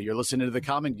 Absolutely. You're listening to The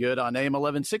Common Good on AM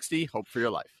 1160. Hope for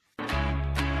your life.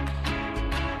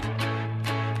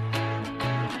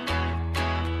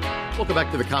 Welcome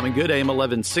back to The Common Good, AM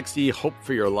 1160, Hope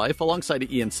for Your Life.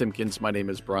 Alongside Ian Simpkins, my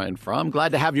name is Brian Fromm.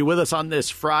 Glad to have you with us on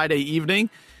this Friday evening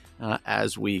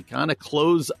as we kind of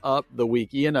close up the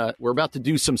week. Ian, we're about to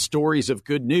do some stories of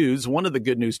good news. One of the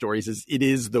good news stories is it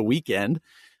is the weekend.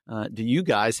 Do you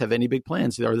guys have any big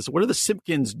plans? What are the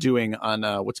Simpkins doing on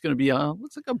what's going to be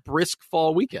looks like a brisk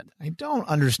fall weekend? I don't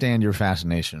understand your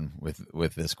fascination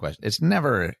with this question. It's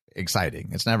never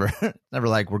exciting. It's never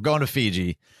like we're going to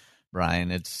Fiji,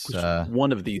 Brian. It's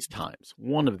one of these times.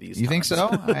 You think so?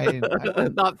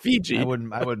 Not Fiji. I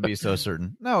wouldn't be so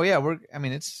certain. No, yeah, we're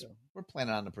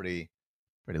planning on a pretty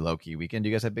low key weekend. Do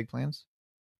you guys have big plans?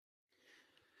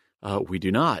 We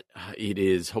do not. It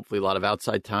is hopefully a lot of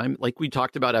outside time. Like we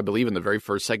talked about, I believe, in the very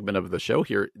first segment of the show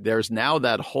here, there's now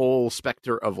that whole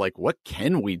specter of like, what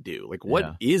can we do? Like,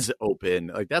 what is open?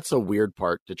 Like, that's the weird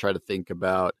part to try to think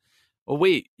about. Oh,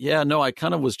 wait. Yeah, no, I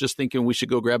kind of was just thinking we should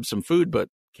go grab some food, but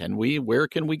can we? Where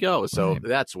can we go? So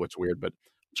that's what's weird. But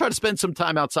try to spend some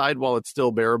time outside while it's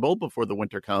still bearable before the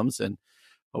winter comes, and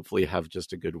hopefully have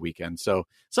just a good weekend. So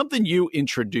something you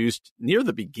introduced near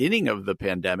the beginning of the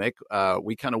pandemic,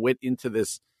 we kind of went into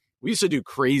this. We used to do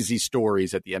crazy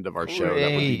stories at the end of our show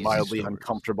that would be mildly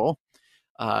uncomfortable.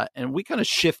 And we kind of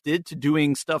shifted to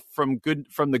doing stuff from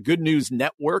the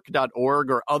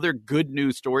goodnewsnetwork.org or other good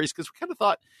news stories, because we kind of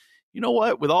thought, you know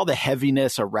what, with all the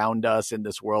heaviness around us in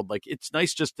this world, like it's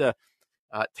nice just to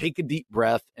take a deep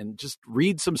breath and just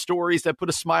read some stories that put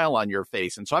a smile on your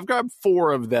face. And so I've grabbed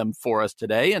 4 of them for us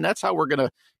today. And that's how we're going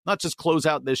to not just close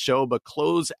out this show, but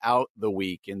close out the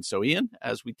week. And so, Ian,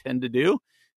 as we tend to do,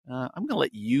 I'm going to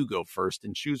let you go first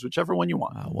and choose whichever one you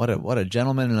want. What a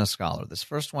gentleman and a scholar. This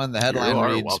first one, the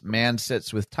headline reads, welcome. Man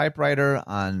sits with typewriter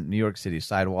on New York City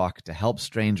sidewalk to help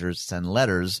strangers send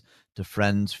letters to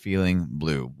friends feeling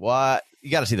blue. What?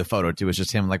 You got to see the photo, too. It's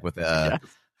just him like with a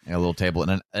little table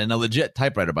and a legit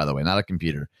typewriter, by the way, not a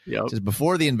computer. Yep. It says,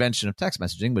 before the invention of text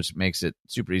messaging, which makes it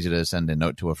super easy to send a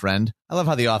note to a friend. I love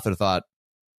how the author thought,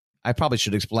 I probably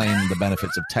should explain the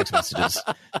benefits of text messages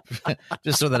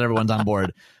just so that everyone's on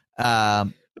board.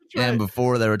 And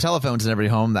before there were telephones in every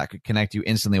home that could connect you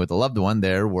instantly with a loved one,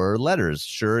 there were letters.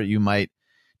 Sure, you might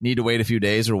need to wait a few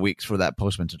days or weeks for that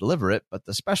postman to deliver it, but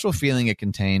the special feeling it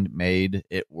contained made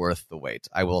it worth the wait.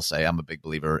 I will say I'm a big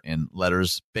believer in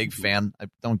letters, big fan. I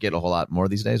don't get a whole lot more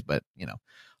these days, but,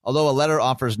 although a letter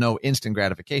offers no instant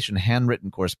gratification,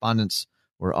 handwritten correspondence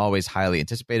were always highly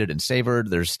anticipated and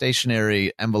savored. Their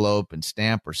stationery, envelope, and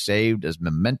stamp were saved as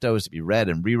mementos to be read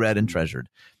and reread and treasured.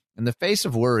 In the face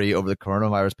of worry over the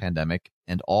coronavirus pandemic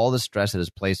and all the stress it has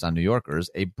placed on New Yorkers,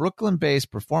 a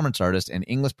Brooklyn-based performance artist and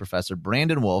English professor,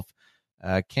 Brandon Wolf,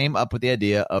 came up with the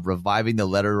idea of reviving the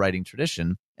letter-writing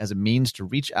tradition as a means to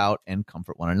reach out and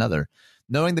comfort one another.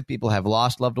 Knowing that people have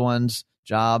lost loved ones,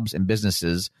 jobs, and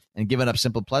businesses, and given up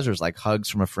simple pleasures like hugs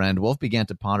from a friend, Wolf began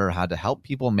to ponder how to help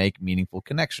people make meaningful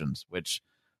connections, which,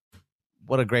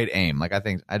 what a great aim. I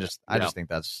just think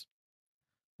that's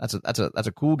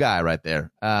a cool guy right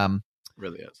there.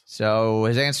 Really is. So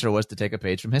his answer was to take a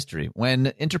page from history. When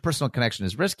interpersonal connection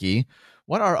is risky,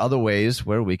 what are other ways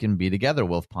where we can be together?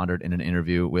 Wolf pondered in an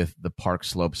interview with the Park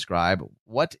Slope Scribe.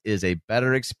 What is a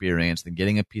better experience than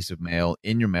getting a piece of mail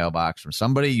in your mailbox from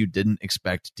somebody you didn't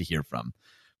expect to hear from?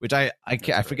 Which I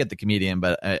forget the comedian,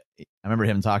 but I remember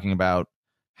him talking about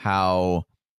how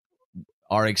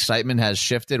our excitement has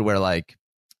shifted where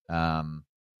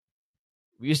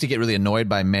we used to get really annoyed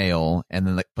by mail and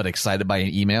then but excited by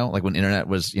an email. Like when internet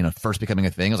was, first becoming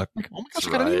a thing, I was like, oh my gosh,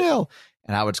 I got an email.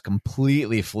 And now it's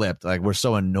completely flipped. Like we're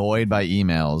so annoyed by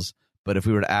emails, but if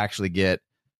we were to actually get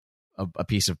a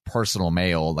piece of personal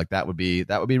mail, like that would be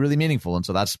really meaningful. And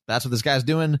so that's what this guy's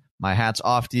doing. My hat's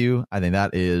off to you. I think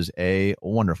that is a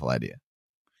wonderful idea.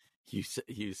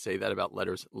 You say that about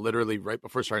letters. Literally right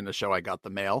before starting the show, I got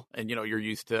the mail, and you're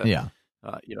used to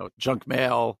junk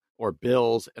mail or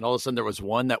bills, and all of a sudden there was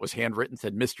one that was handwritten,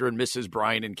 said Mr. and Mrs.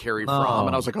 Brian and Carrie Fromm,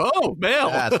 and I was like, oh, mail.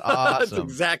 That's awesome. That's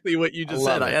exactly what you just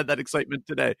said. I had that excitement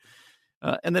today.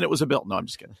 And then it was a bill. No, I'm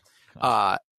just kidding.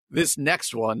 This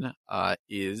next one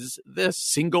is this.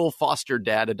 Single foster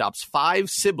dad adopts 5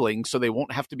 siblings so they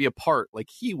won't have to be apart like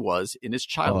he was in his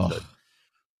childhood. Oh.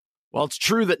 While it's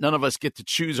true that none of us get to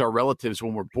choose our relatives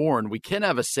when we're born, we can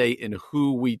have a say in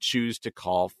who we choose to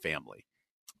call family.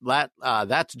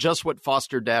 That's just what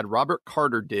foster dad Robert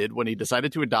Carter did when he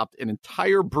decided to adopt an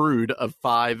entire brood of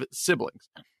 5 siblings.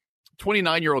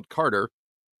 29-year-old Carter,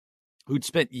 who'd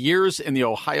spent years in the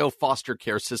Ohio foster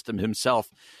care system himself,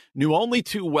 knew only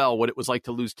too well what it was like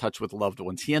to lose touch with loved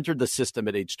ones. He entered the system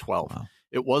at age 12. Wow.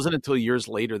 It wasn't until years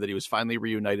later that he was finally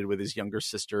reunited with his younger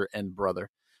sister and brother.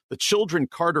 The children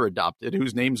Carter adopted,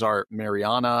 whose names are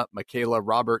Mariana, Michaela,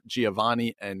 Robert,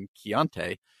 Giovanni, and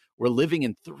Keontae, were living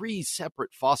in 3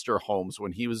 separate foster homes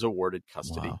when he was awarded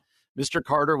custody. Wow. Mr.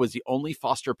 Carter was the only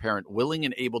foster parent willing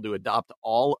and able to adopt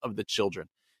all of the children.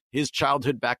 His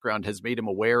childhood background has made him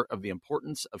aware of the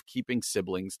importance of keeping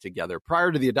siblings together.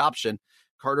 Prior to the adoption,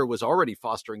 Carter was already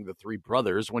fostering the 3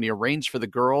 brothers when he arranged for the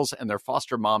girls and their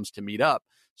foster moms to meet up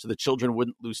so the children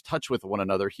wouldn't lose touch with one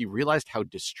another. He realized how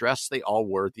distressed they all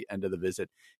were at the end of the visit.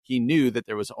 He knew that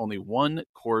there was only one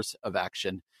course of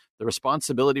action. The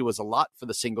responsibility was a lot for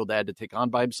the single dad to take on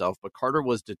by himself, but Carter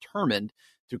was determined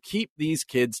to keep these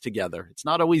kids together. It's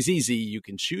not always easy. You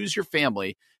can choose your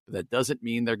family, but that doesn't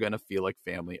mean they're going to feel like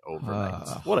family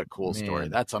overnight. What a cool story.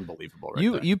 That's unbelievable.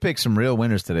 You picked some real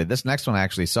winners today. This next one I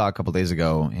actually saw a couple days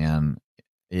ago, and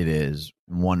it is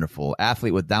wonderful.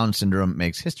 Athlete with Down syndrome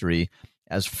makes history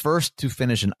as first to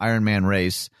finish an Ironman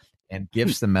race and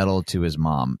gifts the medal to his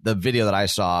mom. The video that I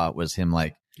saw was him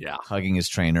hugging his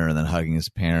trainer and then hugging his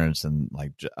parents and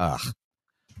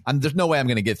there's no way I'm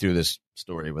going to get through this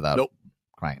story without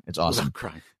crying. It's awesome.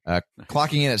 Crying.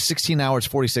 Clocking in at 16 hours,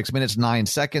 46 minutes, 9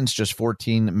 seconds, just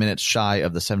 14 minutes shy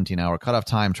of the 17-hour cutoff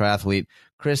time. Triathlete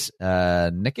Chris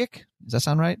Nikic, does that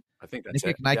sound right? I think that's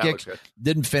Nikic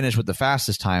didn't finish with the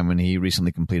fastest time when he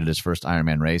recently completed his first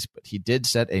Ironman race, but he did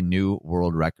set a new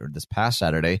world record this past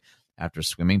Saturday. After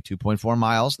swimming 2.4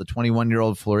 miles, the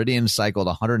 21-year-old Floridian cycled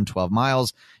 112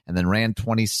 miles and then ran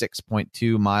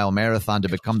 26.2-mile marathon to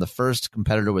become the first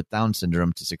competitor with Down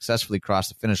syndrome to successfully cross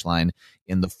the finish line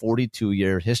in the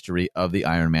 42-year history of the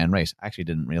Ironman race. I actually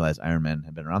didn't realize Ironman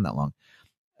had been around that long.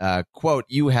 Quote,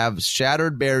 "You have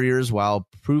shattered barriers while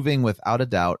proving without a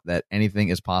doubt that anything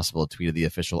is possible," tweeted the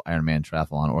official Ironman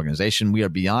Triathlon organization. "We are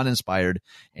beyond inspired,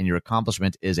 and your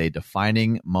accomplishment is a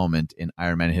defining moment in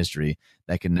Ironman history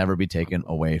that can never be taken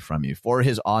away from you." For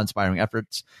his awe-inspiring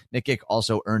efforts, Nikic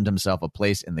also earned himself a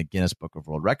place in the Guinness Book of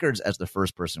World Records as the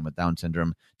first person with Down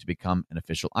syndrome to become an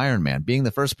official Ironman. "Being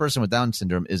the first person with Down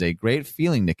syndrome is a great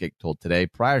feeling," Nikic told Today.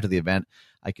 Prior to the event,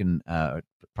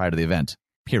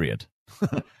 period.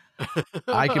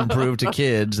 "I can prove to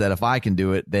kids that if I can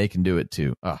do it, they can do it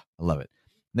too." Oh, I love it.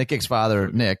 Nikic's father,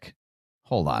 Nick,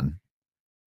 hold on.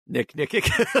 Nick Nickick.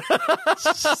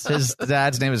 His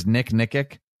dad's name is Nick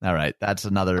Nickick. All right, that's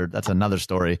another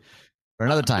story for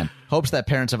another time. Hopes that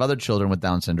parents of other children with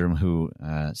Down syndrome who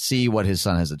see what his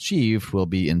son has achieved will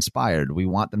be inspired. We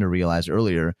want them to realize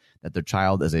earlier that their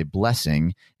child is a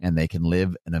blessing and they can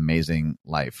live an amazing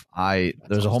life.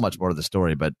 There's a whole much more to the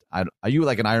story, but are you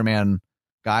like an Ironman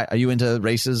guy? Are you into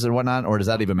races and whatnot, or does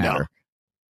that even matter?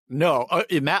 No,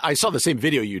 I saw the same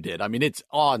video you did. I mean, it's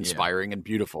awe-inspiring and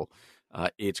beautiful.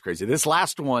 It's crazy. This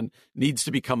last one needs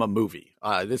to become a movie.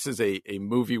 This is a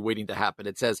movie waiting to happen.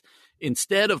 It says,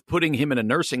 instead of putting him in a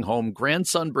nursing home,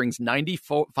 grandson brings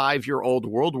 95-year-old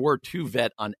World War II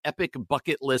vet on epic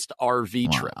bucket list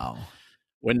RV trip. Wow.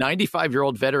 When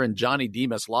 95-year-old veteran Johnny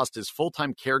Demas lost his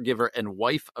full-time caregiver and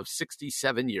wife of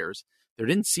 67 years, there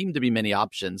didn't seem to be many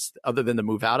options other than to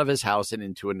move out of his house and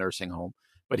into a nursing home.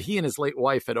 But he and his late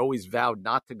wife had always vowed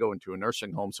not to go into a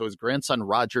nursing home, so his grandson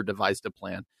Roger devised a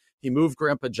plan. He moved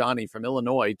Grandpa Johnny from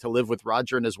Illinois to live with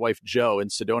Roger and his wife Jo in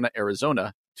Sedona,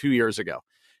 Arizona, 2 years ago.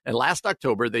 And last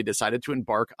October, they decided to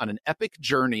embark on an epic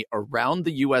journey around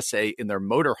the USA in their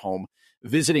motorhome,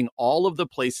 visiting all of the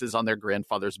places on their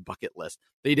grandfather's bucket list.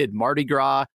 They did Mardi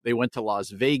Gras. They went to Las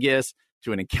Vegas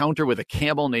to an encounter with a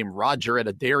camel named Roger at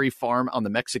a dairy farm on the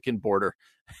Mexican border.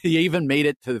 He even made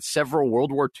it to several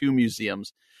World War II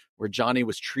museums where Johnny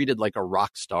was treated like a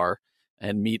rock star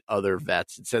and meet other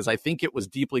vets. It says, I think it was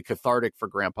deeply cathartic for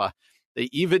Grandpa. They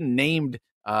even named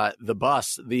the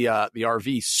bus, the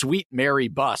RV, Sweet Mary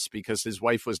Bus, because his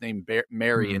wife was named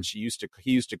Mary, and he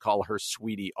used to call her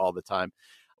Sweetie all the time.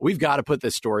 We've got to put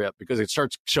this story up because it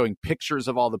starts showing pictures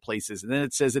of all the places. And then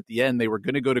it says at the end, they were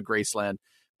going to go to Graceland,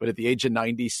 but at the age of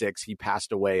 96, he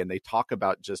passed away. And they talk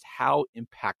about just how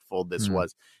impactful this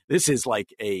was. This is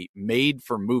like a made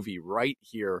for movie right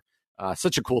here.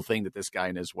 Such a cool thing that this guy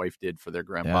and his wife did for their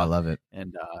grandpa. Yeah, I love it.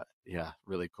 And yeah,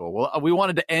 really cool. Well, we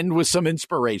wanted to end with some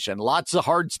inspiration. Lots of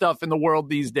hard stuff in the world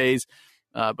these days,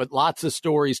 but lots of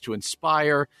stories to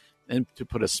inspire and to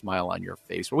put a smile on your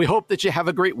face. Well, we hope that you have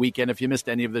a great weekend. If you missed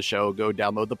any of the show, go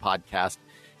download the podcast,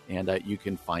 and you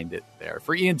can find it there.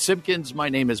 For Ian Simpkins, my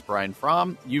name is Brian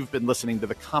Fromm. You've been listening to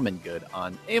The Common Good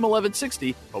on AM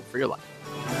 1160. Hope for your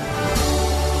life.